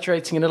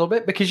over-exaggerating a little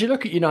bit? Because you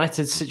look at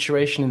United's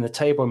situation in the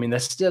table. I mean, they're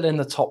still in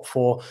the top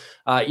four,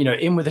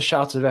 in with a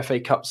shout of FA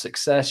Cup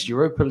success,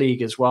 Europa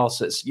League as well.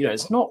 So it's,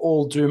 it's not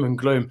all doom and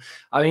gloom.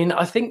 I mean,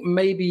 I think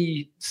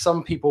maybe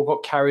some people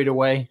got carried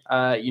away,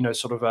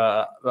 sort of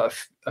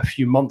a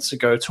few months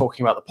ago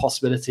talking about the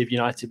possibility of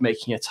United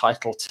making a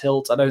title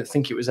tilt. I don't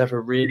think it was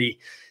ever really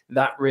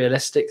that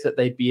realistic that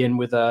they'd be in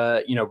with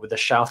a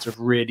shout of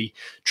really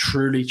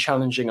truly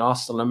challenging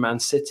Arsenal and Man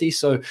City.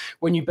 So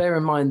when you bear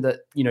in mind that,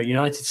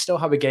 United still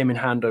have a game in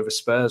hand over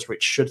Spurs,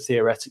 which should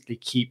theoretically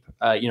keep,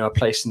 a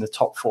place in the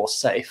top four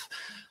safe.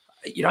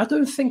 I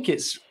don't think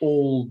it's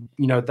all,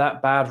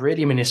 that bad,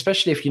 really. I mean,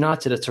 especially if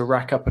United are to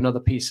rack up another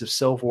piece of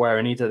silverware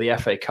in either the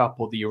FA Cup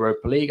or the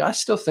Europa League, I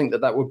still think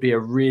that would be a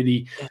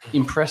really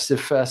impressive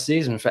first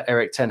season for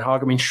Erik ten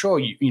Hag. I mean,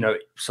 sure,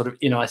 sort of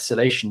in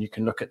isolation, you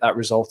can look at that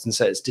result and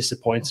say it's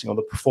disappointing, or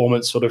the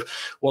performance sort of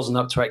wasn't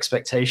up to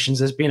expectations.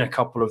 There's been a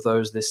couple of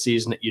those this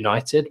season at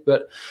United,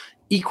 but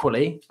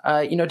equally,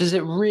 does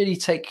it really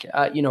take,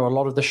 a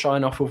lot of the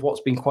shine off of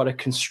what's been quite a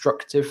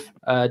constructive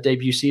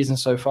debut season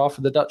so far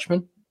for the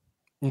Dutchman?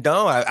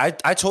 No,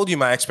 I told you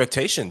my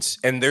expectations,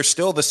 and they're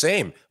still the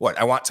same.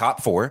 I want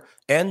top four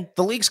and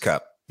the Leagues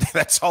Cup.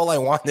 That's all I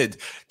wanted,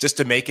 just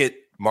to make it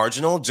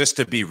marginal, just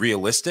to be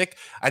realistic.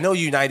 I know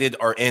United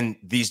are in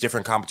these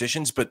different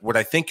competitions, but what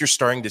I think you're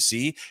starting to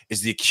see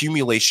is the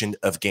accumulation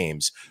of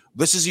games.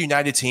 This is a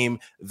United team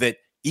that,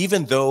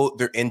 even though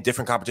they're in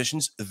different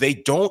competitions, they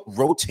don't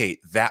rotate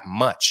that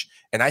much.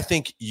 And I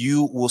think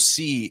you will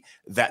see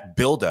that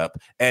buildup.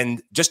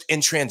 And just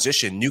in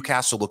transition,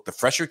 Newcastle looked the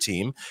fresher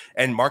team,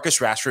 and Marcus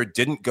Rashford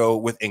didn't go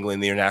with England in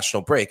the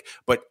international break.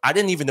 But I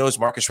didn't even notice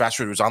Marcus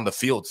Rashford was on the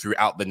field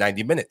throughout the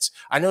 90 minutes.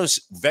 I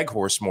noticed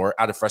Weghorst more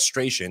out of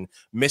frustration,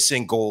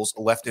 missing goals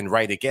left and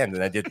right again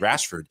than I did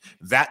Rashford.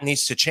 That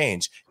needs to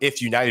change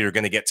if United are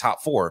going to get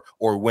top 4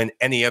 or win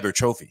any other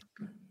trophy.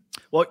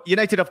 Well,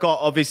 United have got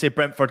obviously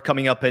Brentford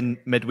coming up in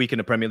midweek in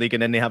the Premier League,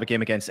 and then they have a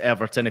game against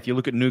Everton. If you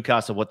look at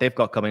Newcastle, what they've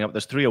got coming up,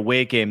 there's 3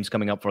 away games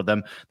coming up for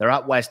them. They're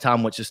at West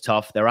Ham, which is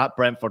tough. They're at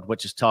Brentford,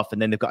 which is tough.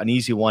 And then they've got an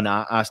easy one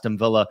at Aston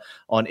Villa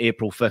on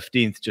April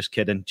 15th. Just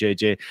kidding,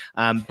 JJ.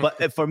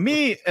 But for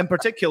me in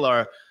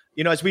particular,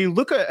 as we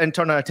look at and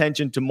turn our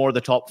attention to more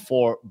the top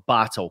 4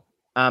 battle,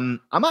 I'm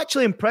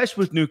actually impressed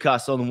with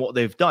Newcastle and what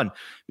they've done,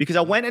 because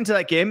I went into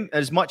that game,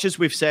 as much as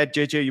we've said,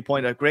 JJ, you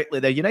pointed out greatly,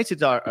 the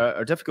United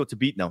are difficult to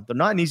beat now. They're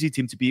not an easy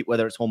team to beat,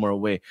 whether it's home or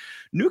away.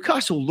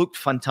 Newcastle looked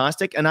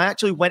fantastic, and I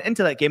actually went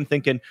into that game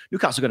thinking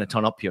Newcastle are going to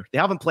turn up here. They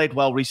haven't played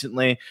well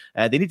recently.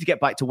 They need to get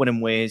back to winning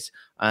ways,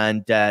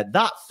 and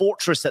that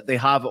fortress that they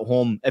have at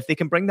home, if they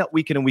can bring that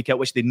week in and week out,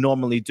 which they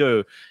normally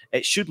do,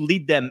 it should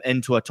lead them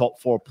into a top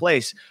 4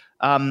 place.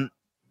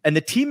 And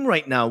the team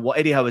right now, what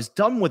Eddie Howe has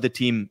done with the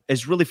team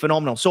is really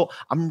phenomenal. So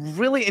I'm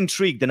really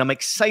intrigued and I'm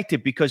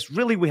excited, because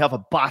really we have a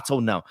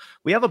battle now.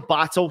 We have a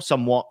battle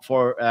somewhat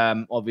for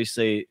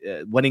obviously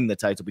winning the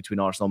title between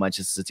Arsenal and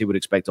Manchester City. Would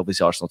expect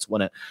obviously Arsenal to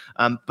win it.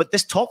 But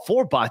this top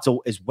 4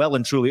 battle is well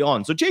and truly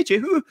on. So JJ,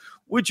 who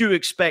would you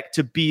expect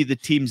to be the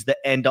teams that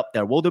end up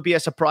there? Will there be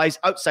a surprise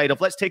outside of,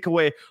 let's take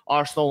away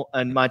Arsenal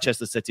and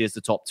Manchester City as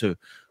the top 2?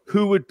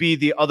 Who would be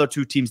the other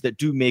 2 teams that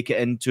do make it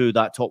into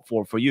that top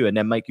 4 for you? And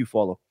then Mike, you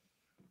follow.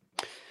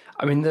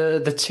 I mean,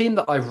 the team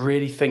that I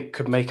really think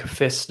could make a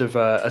fist of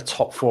a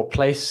top 4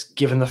 place,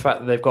 given the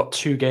fact that they've got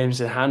 2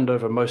 games in hand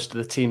over most of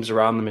the teams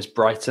around them, is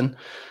Brighton.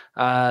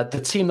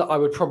 The team that I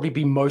would probably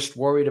be most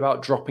worried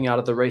about dropping out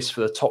of the race for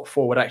the top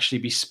 4 would actually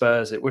be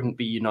Spurs. It wouldn't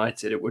be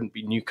United. It wouldn't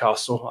be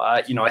Newcastle.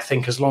 I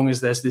think as long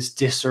as there's this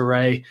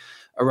disarray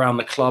around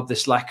the club,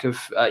 this lack of,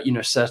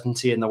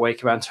 certainty in the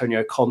wake of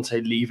Antonio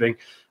Conte leaving,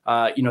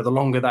 the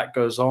longer that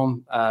goes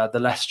on, the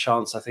less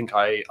chance I think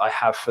I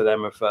have for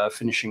them of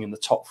finishing in the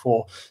top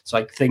 4. So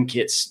I think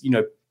it's,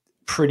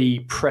 pretty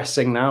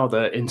pressing now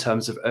that in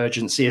terms of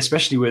urgency,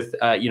 especially with,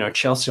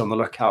 Chelsea on the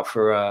lookout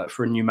for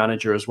a new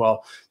manager as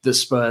well, that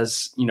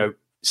Spurs,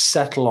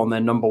 settle on their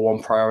number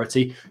 1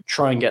 priority,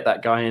 try and get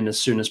that guy in as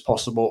soon as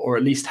possible, or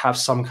at least have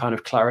some kind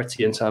of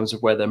clarity in terms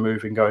of where they're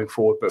moving going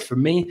forward. But for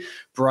me,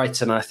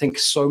 Brighton, I think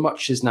so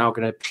much is now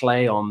going to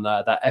play on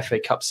that FA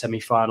Cup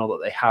semi-final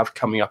that they have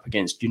coming up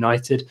against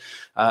United.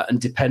 And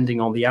depending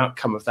on the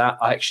outcome of that,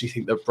 I actually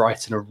think that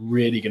Brighton are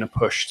really going to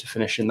push to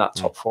finish in that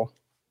top 4.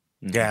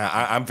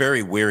 Yeah, I'm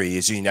very weary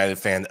as a United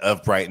fan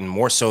of Brighton,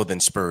 more so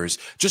than Spurs,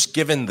 just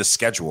given the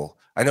schedule.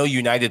 I know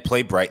United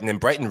play Brighton, and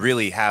Brighton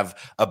really have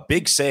a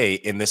big say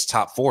in this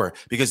top 4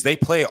 because they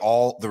play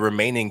all the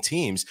remaining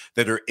teams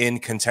that are in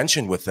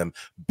contention with them.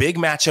 Big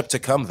matchup to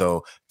come,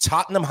 though.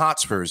 Tottenham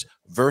Hotspurs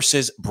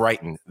versus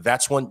Brighton.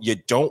 That's one you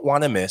don't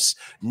want to miss.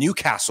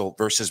 Newcastle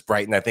versus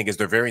Brighton, I think, is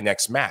their very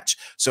next match.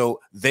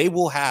 So they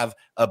will have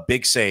a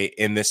big say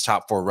in this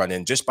top 4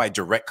 run-in just by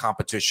direct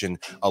competition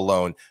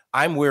alone.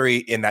 I'm weary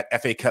in that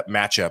FA Cup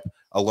matchup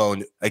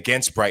alone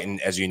against Brighton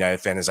as a United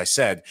fan. As I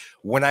said,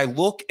 when I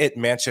look at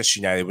Manchester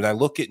United, when I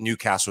look at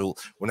Newcastle,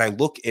 when I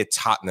look at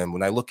Tottenham,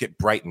 when I look at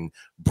Brighton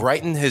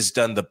has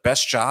done the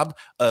best job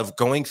of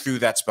going through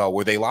that spell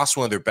where they lost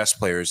one of their best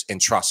players in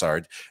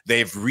Trossard.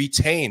 They've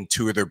retained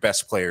 2 of their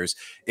best players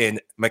in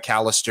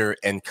McAllister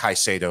and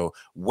Caicedo.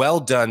 Well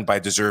done by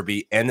De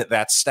Zerbi and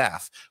that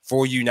staff.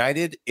 For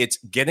United, it's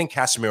getting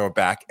Casemiro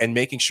back and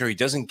making sure he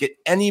doesn't get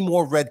any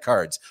more red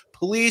cards.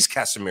 Please,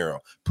 Casemiro,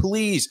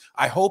 please,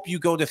 I hope you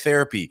go to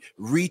therapy.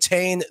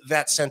 Retain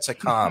that sense of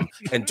calm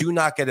and do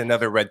not get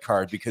another red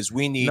card because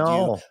we need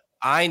you.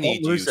 I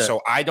need you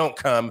so I don't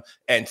come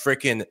and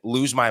freaking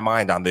lose my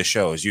mind on this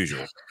show as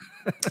usual.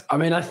 I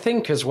mean, I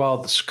think as well,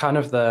 this kind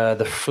of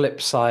the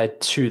flip side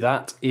to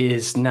that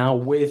is now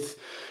with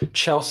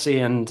Chelsea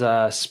and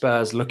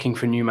Spurs looking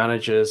for new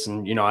managers.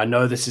 And, I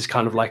know this is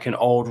kind of like an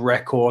old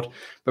record,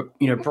 but,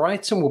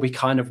 Brighton will be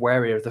kind of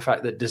wary of the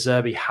fact that De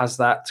Zerbi has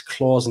that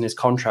clause in his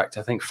contract.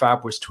 I think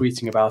Fab was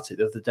tweeting about it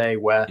the other day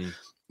where,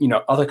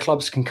 other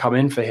clubs can come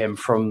in for him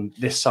from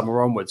this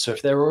summer onwards. So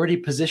if they're already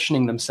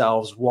positioning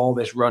themselves while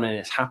this run-in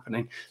is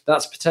happening,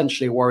 that's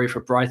potentially a worry for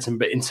Brighton.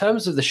 But in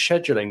terms of the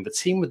scheduling, the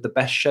team with the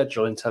best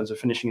schedule in terms of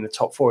finishing in the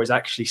top 4 is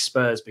actually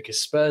Spurs, because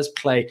Spurs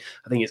play,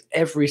 I think it's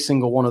every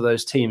single one of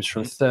those teams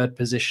from 3rd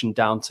position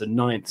down to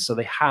 9th. So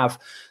they have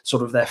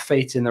sort of their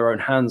fate in their own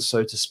hands,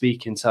 so to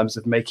speak, in terms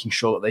of making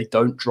sure that they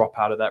don't drop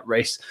out of that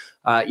race,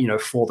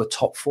 for the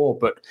top 4.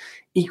 But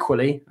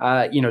equally,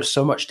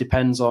 so much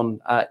depends on,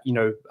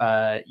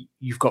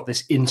 you've got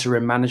this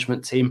interim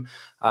management team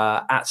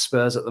at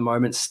Spurs at the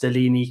moment.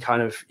 Stellini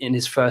kind of in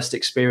his first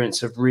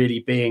experience of really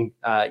being,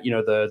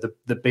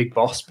 the big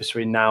boss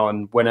between now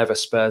and whenever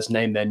Spurs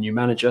name their new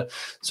manager.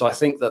 So I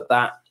think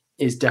that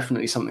is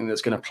definitely something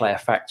that's going to play a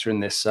factor in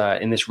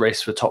this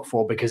race for top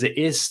four, because it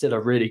is still a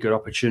really good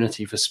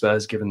opportunity for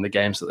Spurs given the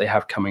games that they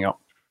have coming up.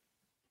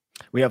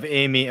 We have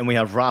Amy and we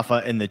have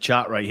Rafa in the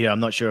chat right here. I'm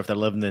not sure if they're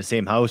living in the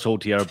same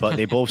household here, but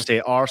they both say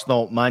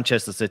Arsenal,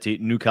 Manchester City,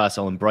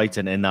 Newcastle, and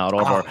Brighton in that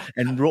order,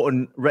 and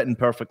written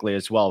perfectly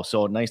as well.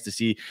 So nice to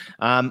see.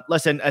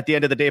 Listen, at the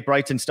end of the day,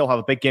 Brighton still have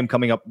a big game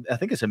coming up. I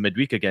think it's a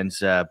midweek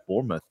against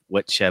Bournemouth,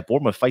 which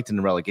Bournemouth fighting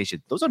in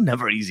relegation. Those are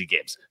never easy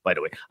games, by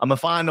the way. I'm a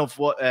fan of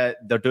what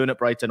they're doing at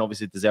Brighton.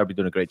 Obviously, De Zerbi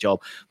doing a great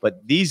job.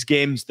 But these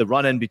games, the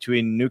run-in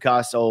between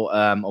Newcastle,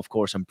 of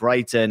course, and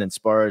Brighton and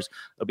Spurs,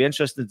 it'll be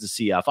interesting to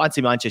see. I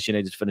fancy Manchester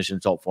United finishing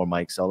top four,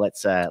 Mike. So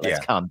let's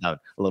calm down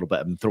a little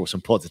bit and throw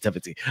some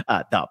positivity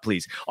at that,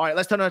 please. All right,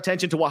 let's turn our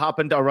attention to what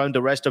happened around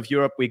the rest of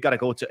Europe. We got to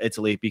go to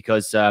Italy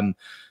because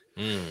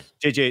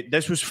JJ,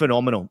 this was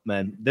phenomenal,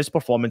 man. This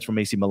performance from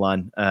AC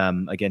Milan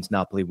against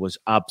Napoli was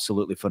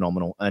absolutely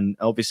phenomenal. And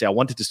obviously, I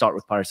wanted to start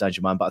with Paris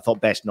Saint-Germain, but I thought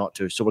best not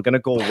to. So we're going to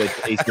go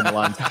with AC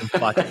Milan's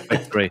emphatic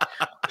victory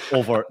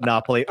over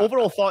Napoli.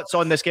 Overall thoughts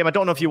on this game? I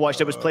don't know if you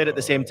watched. It was played at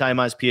the same time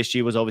as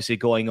PSG was obviously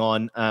going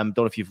on. Don't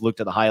know if you've looked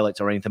at the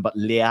highlights or anything, but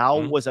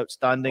Leao was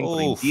outstanding.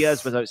 Brahim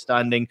Diaz was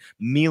outstanding.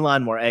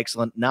 Milan were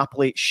excellent.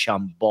 Napoli,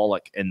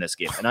 shambolic in this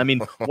game. And I mean,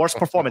 worst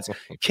performance.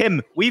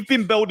 Kim, we've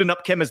been building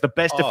up Kim as the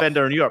best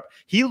defender in Europe.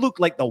 He looked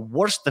like the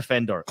worst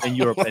defender in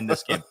Europe in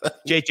this game.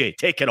 JJ,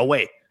 take it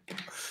away.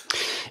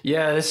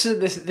 Yeah, this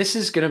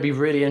is going to be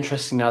really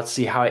interesting now to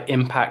see how it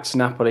impacts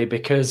Napoli,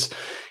 because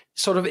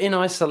sort of in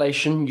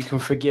isolation, you can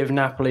forgive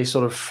Napoli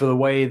sort of for the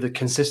way the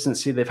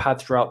consistency they've had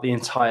throughout the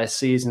entire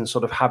season,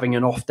 sort of having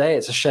an off day.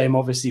 It's a shame,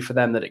 obviously, for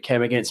them that it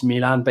came against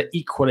Milan, but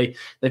equally,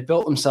 they've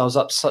built themselves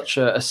up such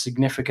a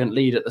significant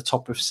lead at the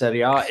top of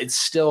Serie A. It's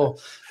still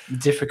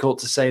difficult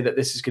to say that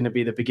this is going to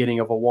be the beginning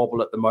of a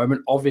wobble at the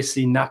moment.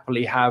 Obviously,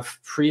 Napoli have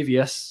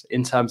previous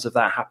in terms of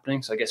that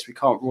happening, so I guess we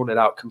can't rule it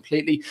out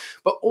completely.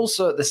 But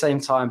also at the same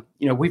time,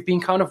 we've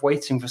been kind of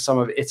waiting for some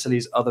of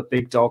Italy's other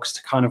big dogs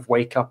to kind of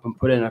wake up and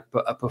put in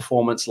a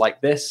performance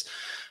like this,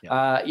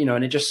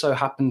 and it just so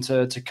happened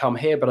to come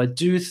here. But I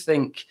do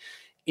think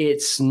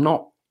it's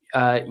not,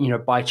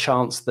 by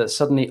chance that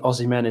suddenly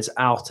Osimhen is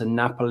out and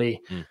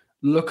Napoli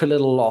look a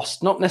little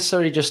lost, not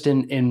necessarily just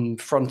in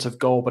front of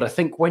goal, but I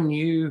think when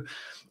you're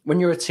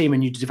a team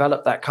and you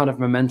develop that kind of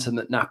momentum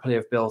that Napoli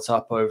have built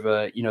up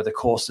over, the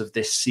course of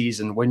this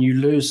season, when you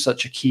lose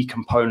such a key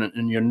component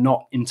and you're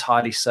not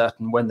entirely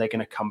certain when they're going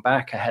to come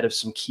back ahead of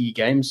some key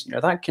games,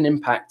 that can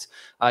impact,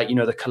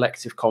 the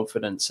collective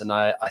confidence. And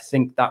I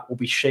think that will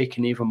be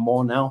shaken even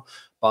more now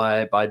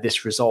by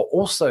this result.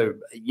 Also,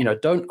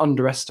 don't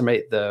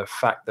underestimate the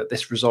fact that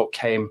this result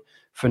came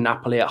for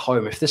Napoli at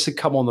home. If this had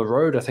come on the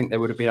road, I think they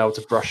would have been able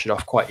to brush it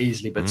off quite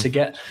easily. But to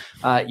get,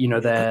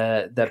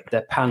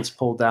 their pants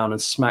pulled down and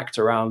smacked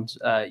around,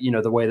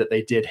 the way that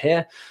they did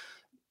here,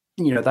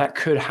 that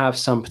could have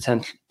some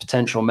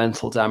potential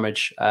mental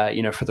damage,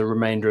 for the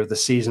remainder of the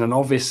season. And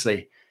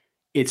obviously,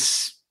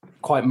 it's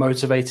quite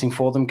motivating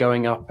for them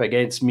going up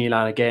against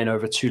Milan again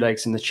over two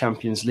legs in the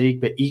Champions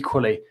League. But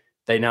equally,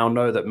 they now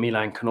know that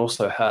Milan can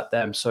also hurt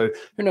them. So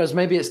who knows?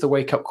 Maybe it's the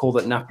wake-up call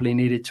that Napoli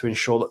needed to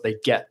ensure that they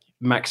get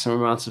maximum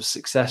amounts of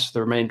success for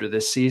the remainder of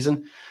this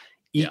season.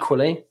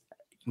 Equally,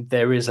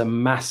 there is a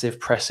massive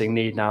pressing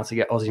need now to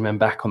get Osimhen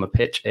back on the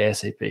pitch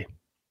ASAP.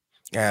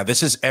 Yeah,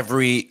 this is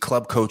every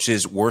club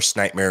coach's worst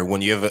nightmare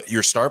when you have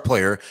your star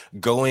player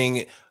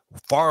going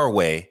far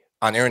away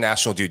on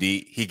international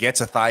duty. He gets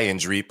a thigh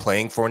injury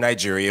playing for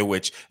Nigeria,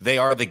 which they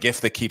are the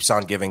gift that keeps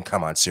on giving.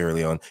 Come on, Sierra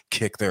Leone,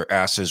 kick their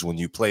asses when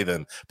you play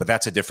them. But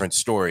that's a different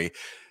story.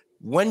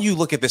 When you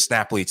look at this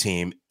Napoli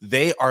team,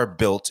 they are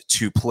built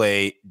to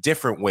play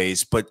different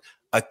ways, but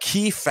a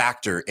key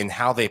factor in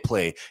how they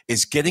play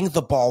is getting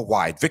the ball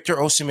wide. Victor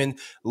Osimhen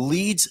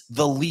leads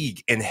the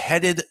league in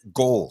headed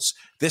goals.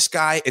 This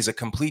guy is a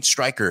complete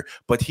striker,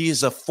 but he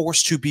is a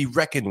force to be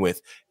reckoned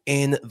with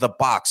in the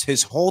box.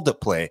 His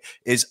hold-up play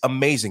is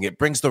amazing. It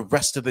brings the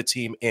rest of the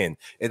team in.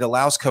 It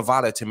allows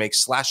Cavada to make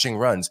slashing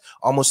runs,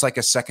 almost like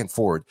a second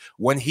forward.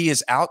 When he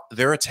is out,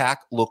 their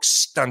attack looks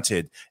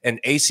stunted. And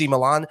AC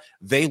Milan,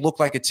 they look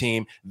like a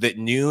team that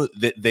knew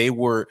that they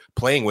were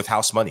playing with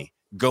house money.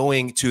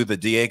 Going to the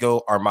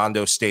Diego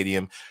Armando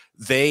Stadium,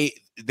 they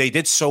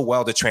did so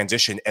well to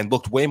transition and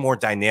looked way more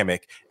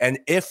dynamic. And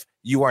if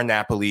you are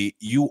Napoli,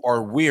 you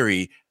are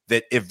weary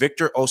that if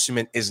Victor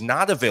Osimhen is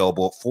not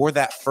available for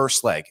that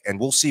first leg, and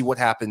we'll see what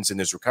happens in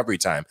his recovery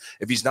time,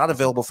 if he's not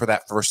available for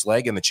that first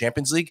leg in the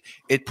Champions League,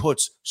 it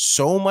puts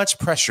so much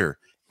pressure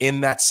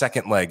in that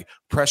second leg,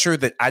 pressure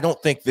that I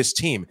don't think this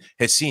team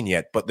has seen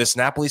yet. But this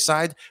Napoli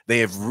side, they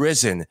have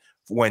risen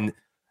when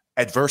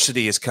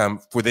adversity has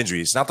come with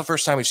injuries. It's not the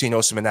first time we've seen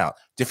Osimhen out.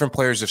 Different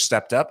players have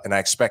stepped up, and I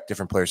expect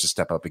different players to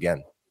step up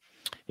again.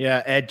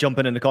 Yeah, Ed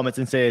jumping in the comments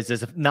and says,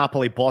 if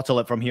Napoli bottle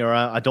it from here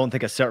out, I don't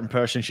think a certain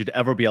person should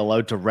ever be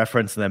allowed to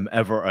reference them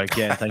ever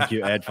again. Thank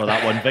you, Ed, for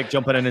that one. Vic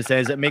jumping in and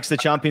says, it makes the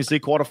Champions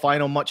League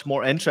quarterfinal much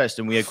more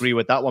interesting. We agree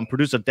with that one.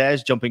 Producer Des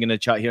jumping in the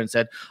chat here and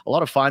said, a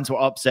lot of fans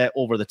were upset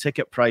over the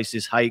ticket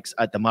prices hikes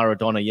at the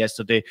Maradona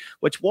yesterday,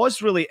 which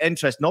was really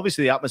interesting.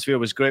 Obviously, the atmosphere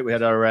was great. We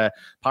had our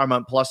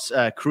Paramount Plus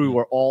crew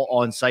were all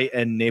on site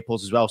in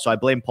Naples as well. So I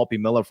blame Poppy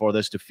Miller for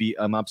this defeat.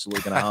 I'm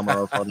absolutely going to hammer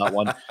her for that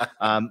one.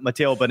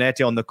 Matteo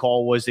Bonetti on the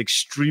call was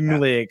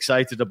extremely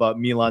excited about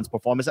Milan's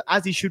performance,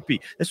 as he should be.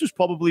 This was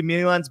probably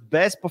Milan's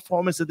best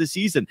performance of the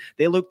season.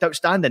 They looked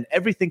outstanding.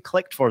 Everything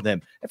clicked for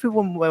them.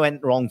 Everyone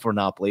went wrong for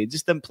Napoli. It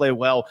just didn't play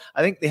well.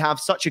 I think they have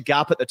such a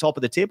gap at the top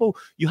of the table.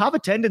 You have a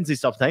tendency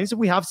sometimes,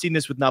 and we have seen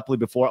this with Napoli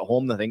before at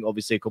home. I think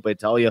obviously Coppa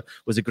Italia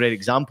was a great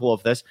example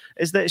of this,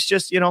 is that it's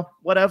just,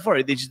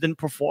 whatever. They just didn't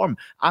perform.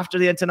 After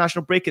the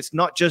international break, it's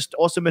not just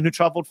Osimhen who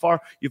travelled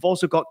far. You've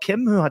also got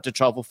Kim who had to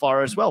travel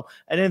far as well.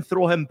 And then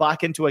throw him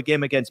back into a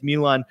game against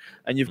Milan,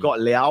 and you've got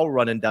Leao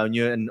running down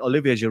you and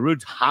Olivier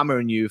Giroud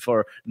hammering you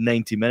for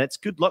 90 minutes.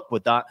 Good luck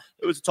with that.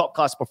 It was a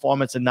top-class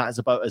performance, and that is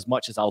about as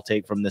much as I'll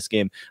take from this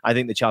game. I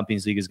think the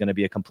Champions League is going to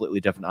be a completely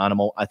different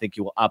animal. I think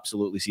you will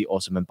absolutely see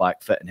Osimhen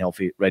back fit and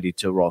healthy, ready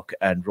to rock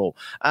and roll.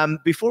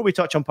 Before we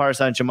touch on Paris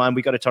Saint-Germain,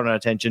 we got to turn our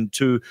attention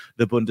to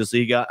the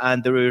Bundesliga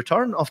and the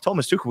return of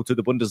Thomas Tuchel to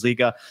the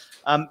Bundesliga.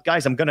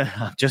 Guys, I'm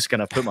just going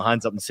to put my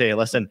hands up and say,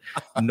 listen,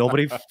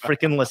 nobody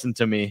freaking listened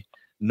to me.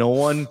 No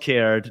one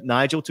cared.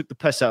 Nigel took the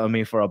piss out of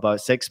me for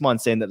about 6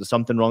 months saying that there's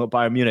something wrong at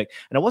Bayern Munich.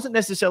 And I wasn't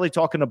necessarily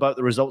talking about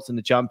the results in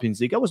the Champions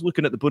League. I was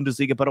looking at the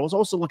Bundesliga, but I was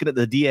also looking at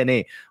the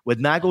DNA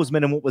with Nagelsmann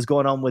and what was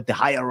going on with the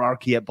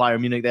hierarchy at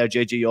Bayern Munich there.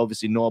 JJ, you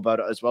obviously know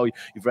about it as well.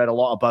 You've read a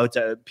lot about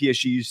it at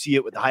PSG. You see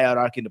it with the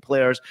hierarchy and the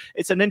players.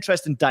 It's an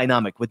interesting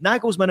dynamic. With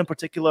Nagelsmann in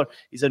particular,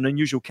 he's an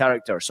unusual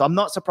character. So I'm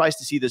not surprised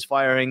to see this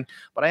firing,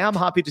 but I am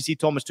happy to see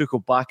Thomas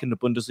Tuchel back in the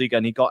Bundesliga,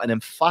 and he got an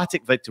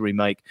emphatic victory,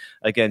 Mike,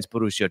 against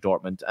Borussia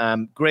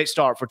Dortmund. Great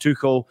start for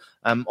Tuchel.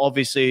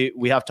 Obviously,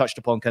 we have touched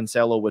upon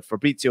Cancelo with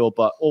Fabrizio,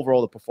 but overall,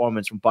 the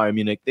performance from Bayern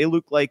Munich, they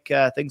look like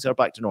things are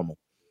back to normal.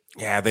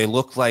 Yeah, they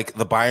look like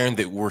the Bayern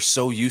that we're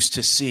so used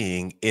to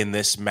seeing in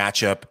this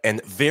matchup, and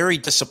very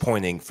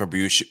disappointing for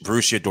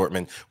Borussia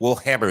Dortmund. We'll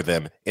hammer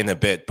them in a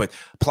bit, but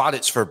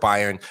plaudits for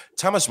Bayern.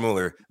 Thomas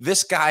Müller,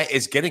 this guy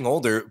is getting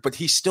older, but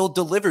he still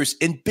delivers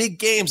in big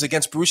games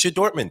against Borussia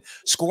Dortmund,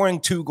 scoring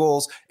 2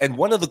 goals. And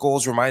one of the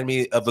goals reminded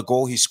me of the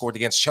goal he scored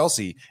against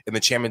Chelsea in the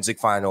Champions League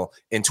final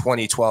in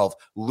 2012,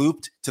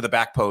 looped to the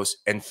back post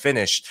and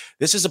finished.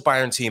 This is a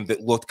Bayern team that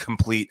looked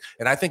complete.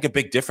 And I think a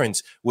big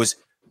difference was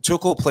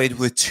Tuchel played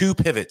with 2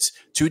 pivots,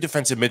 2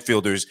 defensive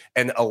midfielders,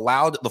 and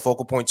allowed the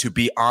focal point to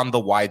be on the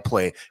wide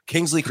play.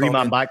 Kingsley Coman,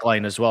 3-man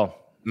backline as well.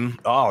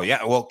 Oh,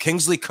 yeah. Well,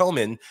 Kingsley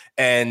Coman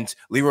and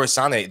Leroy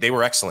Sané, they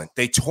were excellent.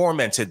 They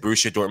tormented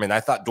Borussia Dortmund. I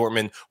thought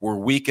Dortmund were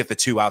weak at the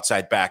 2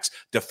 outside backs,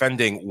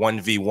 defending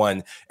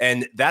 1v1.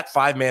 And that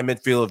 5-man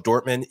midfield of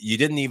Dortmund, you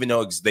didn't even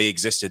know they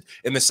existed.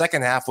 In the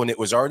second half, when it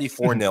was already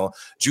 4-0,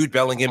 Jude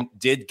Bellingham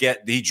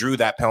he drew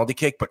that penalty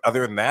kick. But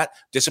other than that,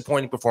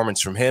 disappointing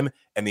performance from him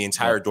and the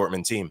entire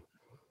Dortmund team.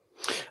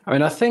 I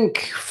mean, I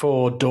think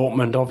for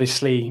Dortmund,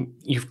 obviously,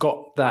 you've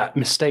got that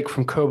mistake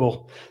from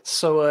Kobel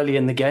so early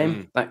in the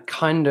game that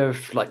kind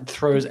of like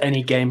throws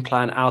any game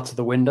plan out of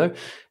the window.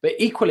 But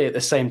equally at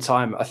the same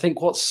time, I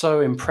think what's so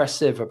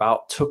impressive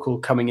about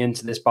Tuchel coming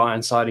into this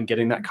Bayern side and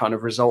getting that kind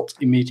of result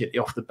immediately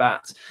off the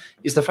bat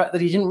is the fact that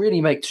he didn't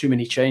really make too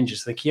many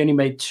changes. I think he only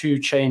made 2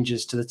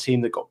 changes to the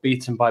team that got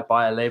beaten by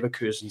Bayer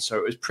Leverkusen. So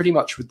it was pretty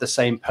much with the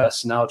same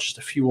personnel, just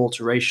a few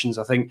alterations.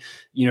 I think,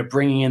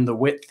 bringing in the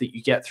width that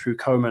you get through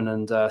Coman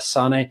and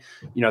Sané,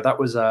 that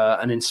was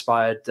an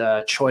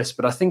inspired choice.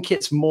 But I think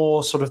it's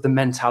more sort of the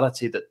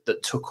mentality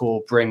that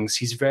Tuchel brings.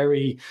 He's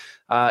very,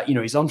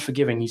 he's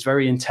unforgiving. He's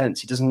very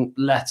intense. He doesn't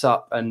let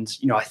up. And,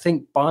 I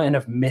think Bayern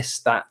have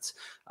missed that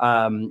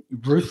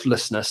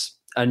ruthlessness.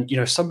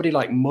 And, somebody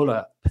like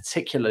Muller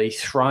particularly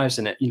thrives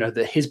in it.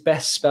 That his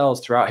best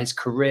spells throughout his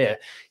career,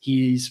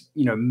 he's,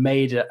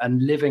 made a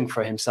living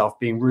for himself,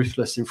 being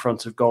ruthless in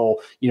front of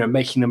goal,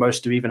 making the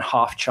most of even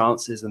half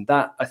chances. And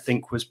that, I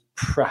think, was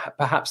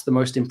perhaps the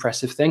most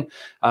impressive thing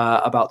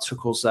about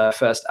Tuchel's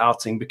first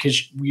outing,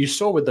 because you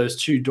saw with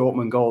those 2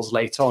 Dortmund goals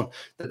late on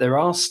that there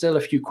are still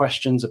a few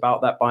questions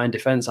about that Bayern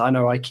defense. I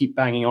know I keep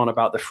banging on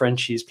about the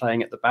Frenchies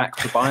playing at the back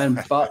for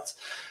Bayern, but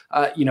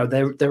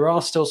there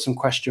are still some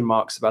question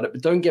marks about it.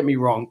 But don't get me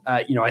wrong.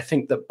 I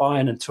think that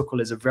Bayern and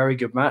Tuchel is a very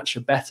good match,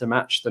 a better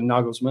match than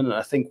Nagelsmann. And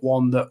I think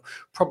one that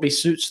probably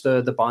suits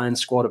the Bayern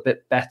squad a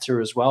bit better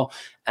as well.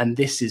 And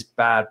this is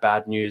bad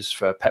news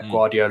for Pep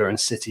Guardiola and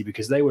City,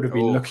 because they would have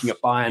been looking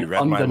at Bayern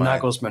under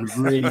Nagelsmann,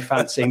 really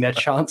fancying their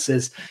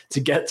chances to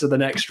get to the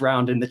next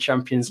round in the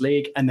Champions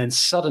League. And then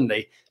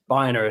suddenly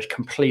Bayern are a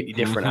completely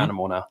different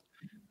animal now.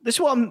 This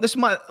is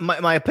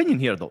my opinion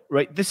here, though,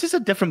 right? This is a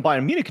different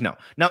Bayern Munich now.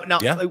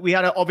 Like, we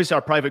had obviously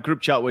our private group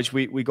chat, which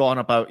we go on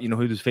about,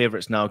 who's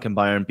favorites now, can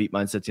Bayern beat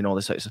Man City and all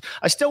this sort of stuff.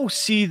 I still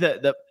see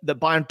that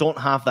Bayern don't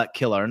have that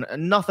killer,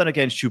 and nothing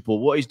against Choupo.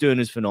 What he's doing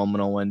is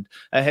phenomenal, and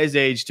at his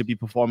age to be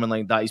performing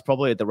like that, he's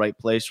probably at the right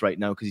place right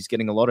now because he's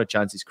getting a lot of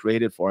chances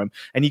created for him,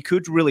 and he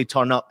could really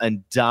turn up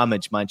and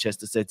damage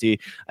Manchester City.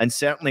 And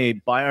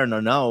certainly Bayern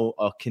are now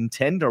a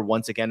contender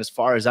once again, as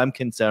far as I'm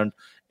concerned,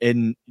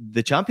 in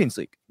the Champions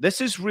League. This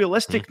is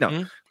realistic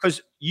now,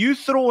 because you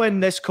throw in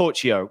this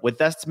coach here with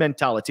this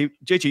mentality.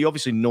 JJ, you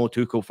obviously know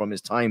Tuchel from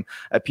his time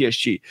at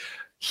PSG.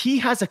 He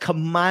has a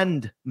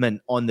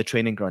commandment on the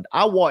training ground.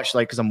 I watched,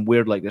 because I'm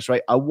weird like this,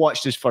 right? I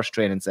watched his first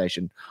training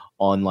session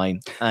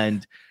online,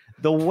 and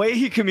the way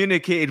he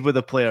communicated with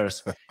the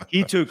players,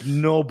 he took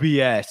no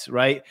BS,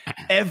 right?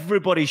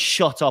 Everybody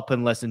shut up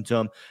and listened to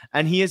him.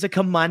 And he is a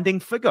commanding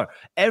figure.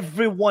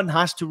 Everyone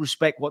has to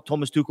respect what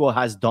Thomas Tuchel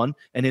has done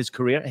in his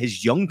career,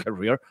 his young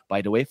career,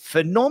 by the way.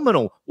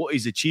 Phenomenal what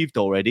he's achieved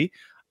already.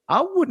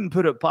 I wouldn't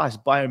put it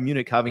past Bayern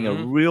Munich having a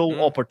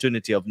real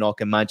opportunity of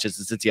knocking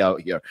Manchester City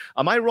out here.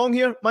 Am I wrong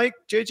here, Mike?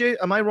 JJ,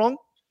 am I wrong?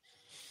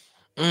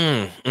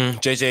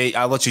 JJ,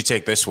 I'll let you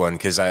take this one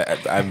because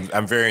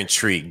I'm very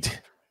intrigued.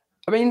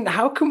 I mean,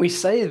 how can we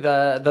say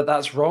that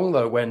that's wrong,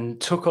 though, when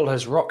Tuchel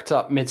has rocked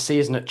up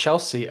mid-season at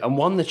Chelsea and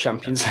won the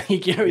Champions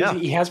League?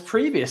 He has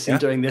previous in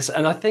doing this.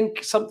 And I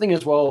think something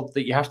as well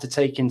that you have to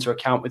take into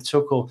account with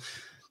Tuchel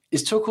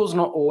is Tuchel's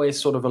not always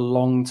sort of a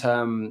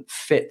long-term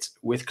fit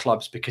with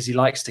clubs because he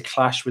likes to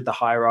clash with the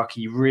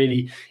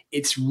hierarchy.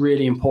 It's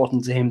really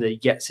important to him that he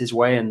gets his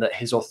way and that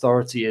his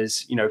authority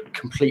is,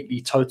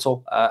 completely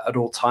total at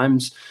all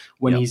times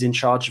when he's in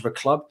charge of a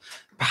club.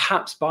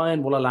 Perhaps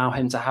Bayern will allow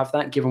him to have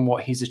that, given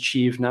what he's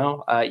achieved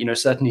now.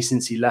 Certainly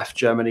since he left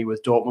Germany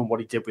with Dortmund, what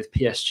he did with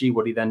PSG,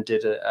 what he then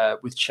did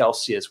with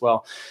Chelsea as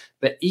well.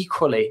 But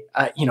equally,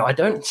 I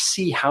don't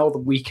see how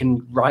we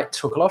can write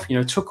Tuchel off.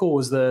 Tuchel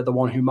was the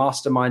one who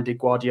masterminded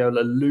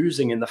Guardiola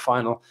losing in the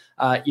final,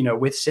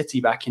 with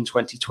City back in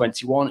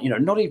 2021.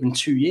 Not even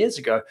 2 years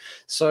ago.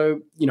 So,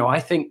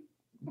 I think.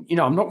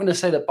 I'm not going to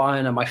say that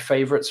Bayern are my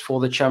favourites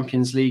for the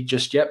Champions League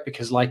just yet,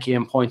 because like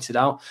Ian pointed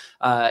out,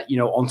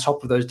 on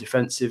top of those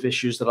defensive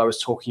issues that I was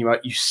talking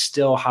about, you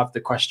still have the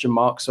question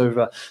marks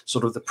over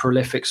sort of the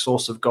prolific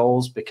source of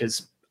goals,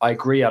 because I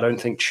agree, I don't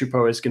think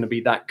Choupo is going to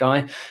be that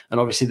guy. And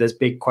obviously there's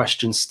big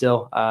questions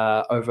still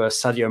over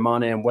Sadio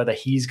Mane and whether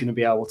he's going to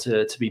be able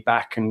to be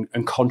back and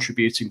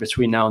contributing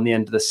between now and the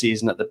end of the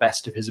season at the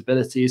best of his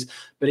abilities.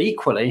 But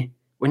equally,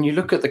 when you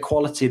look at the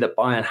quality that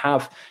Bayern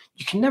have,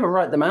 you can never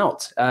write them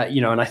out,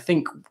 and I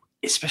think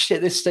especially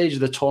at this stage of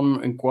the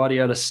tournament and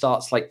Guardiola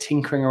starts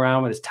tinkering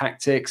around with his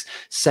tactics,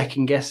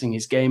 second guessing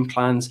his game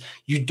plans,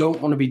 you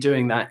don't want to be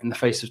doing that in the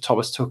face of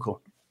Thomas Tuchel.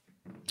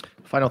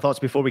 Final thoughts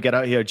before we get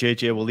out here,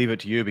 JJ, we'll leave it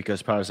to you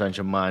because Paris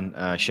Saint-Germain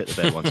shit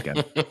the bed once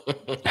again.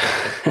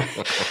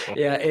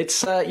 Yeah,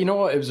 it's, you know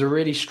what, it was a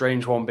really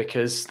strange one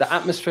because the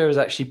atmosphere is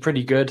actually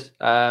pretty good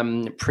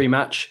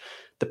pre-match.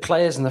 The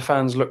players and the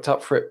fans looked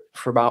up for it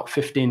for about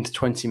 15 to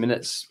 20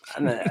 minutes,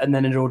 and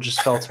then it all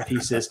just fell to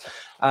pieces.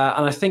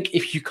 And I think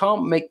if you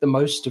can't make the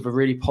most of a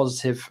really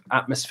positive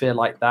atmosphere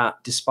like that,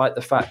 despite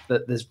the fact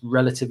that there's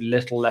relatively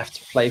little left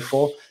to play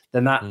for,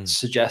 then that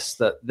suggests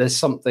that there's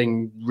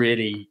something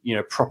really,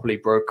 properly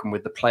broken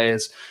with the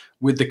players,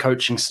 with the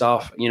coaching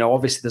staff.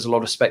 Obviously there's a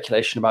lot of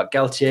speculation about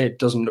Galtier. It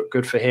doesn't look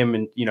good for him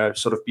and,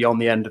 sort of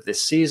beyond the end of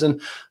this season,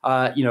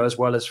 as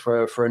well as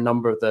for a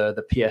number of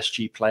the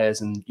PSG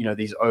players and,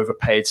 these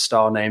overpaid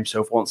star names who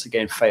have once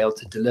again failed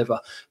to deliver.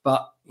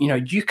 But,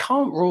 you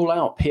can't rule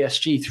out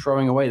PSG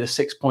throwing away the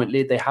 6-point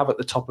lead they have at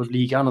the top of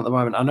Ligue 1 at the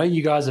moment. I know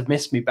you guys have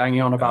missed me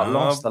banging on about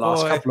Lens the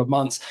last couple of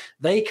months.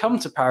 They come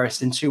to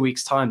Paris in 2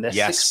 weeks' time. They're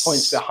 6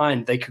 points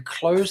behind. They could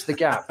close the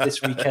gap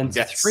this weekend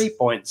to 3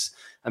 points.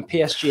 And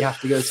PSG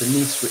have to go to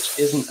Nice, which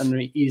isn't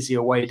an easy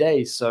away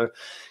day. So,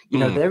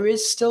 there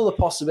is still a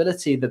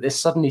possibility that this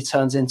suddenly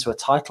turns into a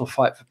title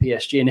fight for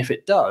PSG. And if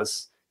it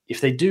does, if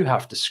they do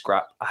have to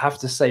scrap, I have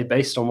to say,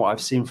 based on what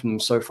I've seen from them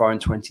so far in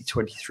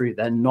 2023,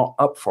 they're not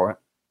up for it.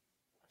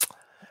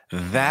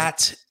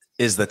 That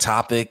is the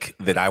topic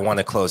that I want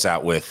to close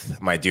out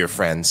with, my dear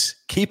friends.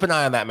 Keep an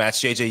eye on that match.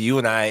 JJ, you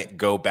and I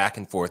go back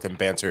and forth and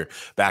banter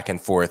back and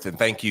forth. And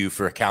thank you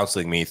for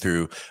counseling me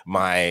through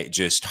my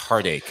just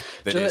heartache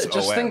that is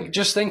OM.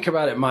 Just think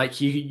about it, Mike.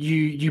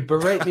 You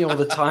berate me all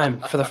the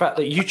time for the fact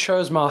that you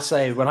chose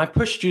Marseille. When I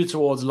pushed you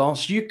towards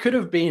Lens, you could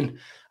have been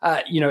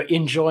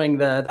enjoying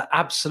the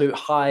absolute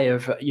high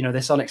of,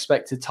 this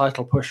unexpected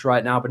title push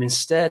right now. But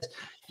instead,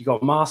 you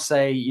got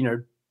Marseille,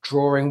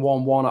 drawing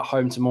 1-1 at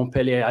home to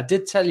Montpellier. I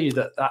did tell you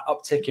that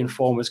uptick in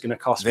form was going to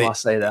cost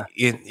Marseille there.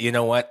 You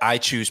know what? I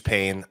choose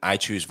pain. I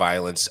choose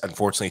violence,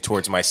 unfortunately,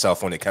 towards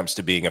myself when it comes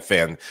to being a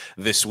fan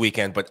this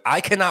weekend. But I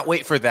cannot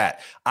wait for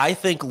that. I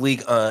think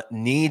Ligue 1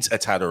 needs a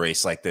title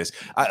race like this.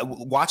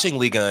 Watching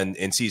Ligue 1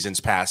 in seasons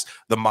past,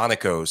 the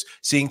Monacos,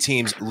 seeing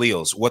teams,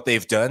 Lille's, what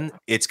they've done,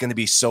 it's going to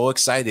be so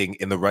exciting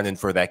in the run-in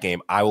for that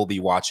game. I will be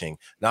watching,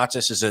 not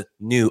just as a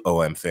new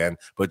OM fan,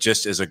 but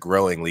just as a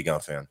growing Ligue 1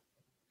 fan.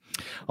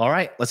 All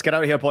right, let's get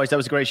out of here, boys. That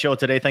was a great show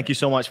today. Thank you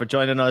so much for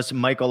joining us,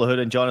 Michael Lahoud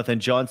and Jonathan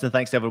Johnson.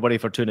 Thanks to everybody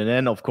for tuning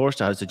in. Of course,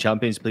 to House of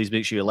Champions, please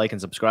make sure you like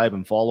and subscribe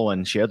and follow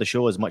and share the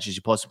show as much as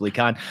you possibly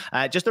can.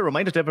 Just a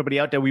reminder to everybody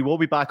out there, we will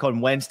be back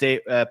on Wednesday,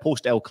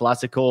 post El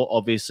Clasico,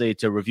 obviously,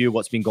 to review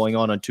what's been going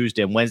on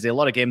Tuesday and Wednesday. A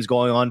lot of games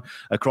going on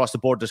across the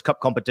board. There's cup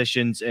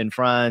competitions in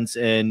France,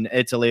 in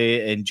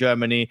Italy, in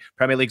Germany.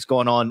 Premier League's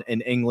going on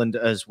in England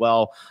as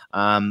well.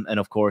 And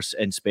of course,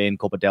 in Spain,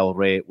 Copa del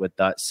Rey with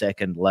that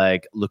second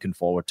leg. Looking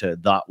forward to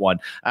that one.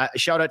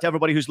 Shout out to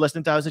everybody who's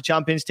listening to House of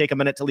Champions. Take a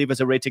minute to leave us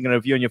a rating and a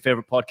review on your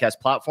favorite podcast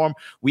platform.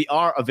 We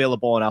are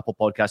available on Apple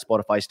Podcasts,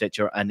 Spotify,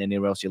 Stitcher, and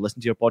anywhere else you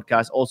listen to your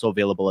podcast. Also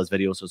available as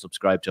videos, so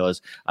subscribe to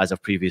us, as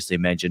I've previously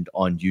mentioned,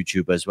 on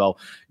YouTube as well.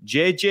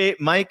 JJ,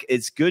 Mike,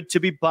 it's good to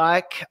be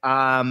back.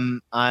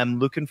 I'm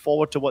looking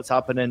forward to what's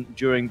happening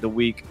during the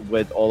week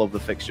with all of the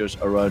fixtures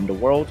around the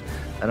world.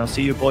 And I'll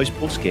see you boys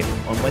post-game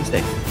on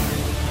Wednesday.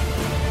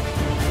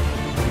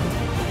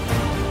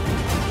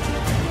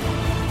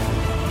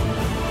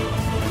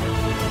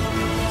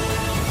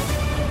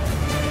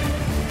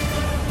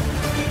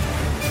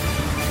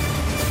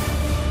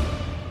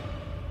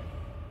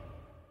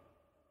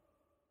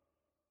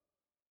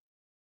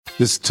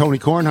 This is Tony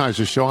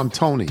Kornheiser's show. I'm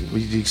Tony.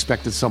 You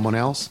expected someone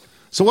else?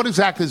 So what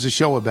exactly is the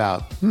show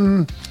about?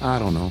 I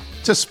don't know.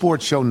 It's a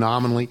sports show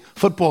nominally.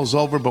 Football's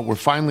over, but we're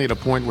finally at a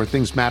point where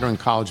things matter in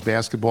college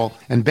basketball,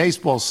 and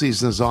baseball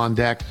season is on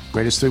deck.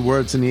 Greatest 3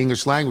 words in the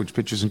English language,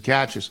 pitchers and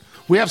catchers.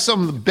 We have some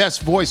of the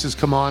best voices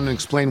come on and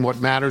explain what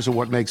matters or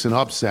what makes an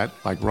upset,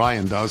 like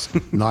Ryan does,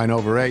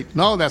 9/8.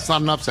 No, that's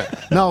not an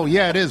upset. No,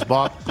 yeah, it is,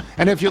 Bob.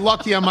 And if you're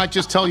lucky, I might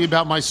just tell you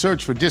about my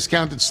search for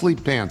discounted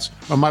sleep pants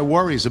or my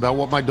worries about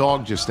what my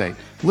dog just ate.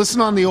 Listen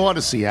on the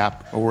Odyssey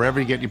app or wherever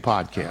you get your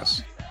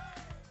podcasts.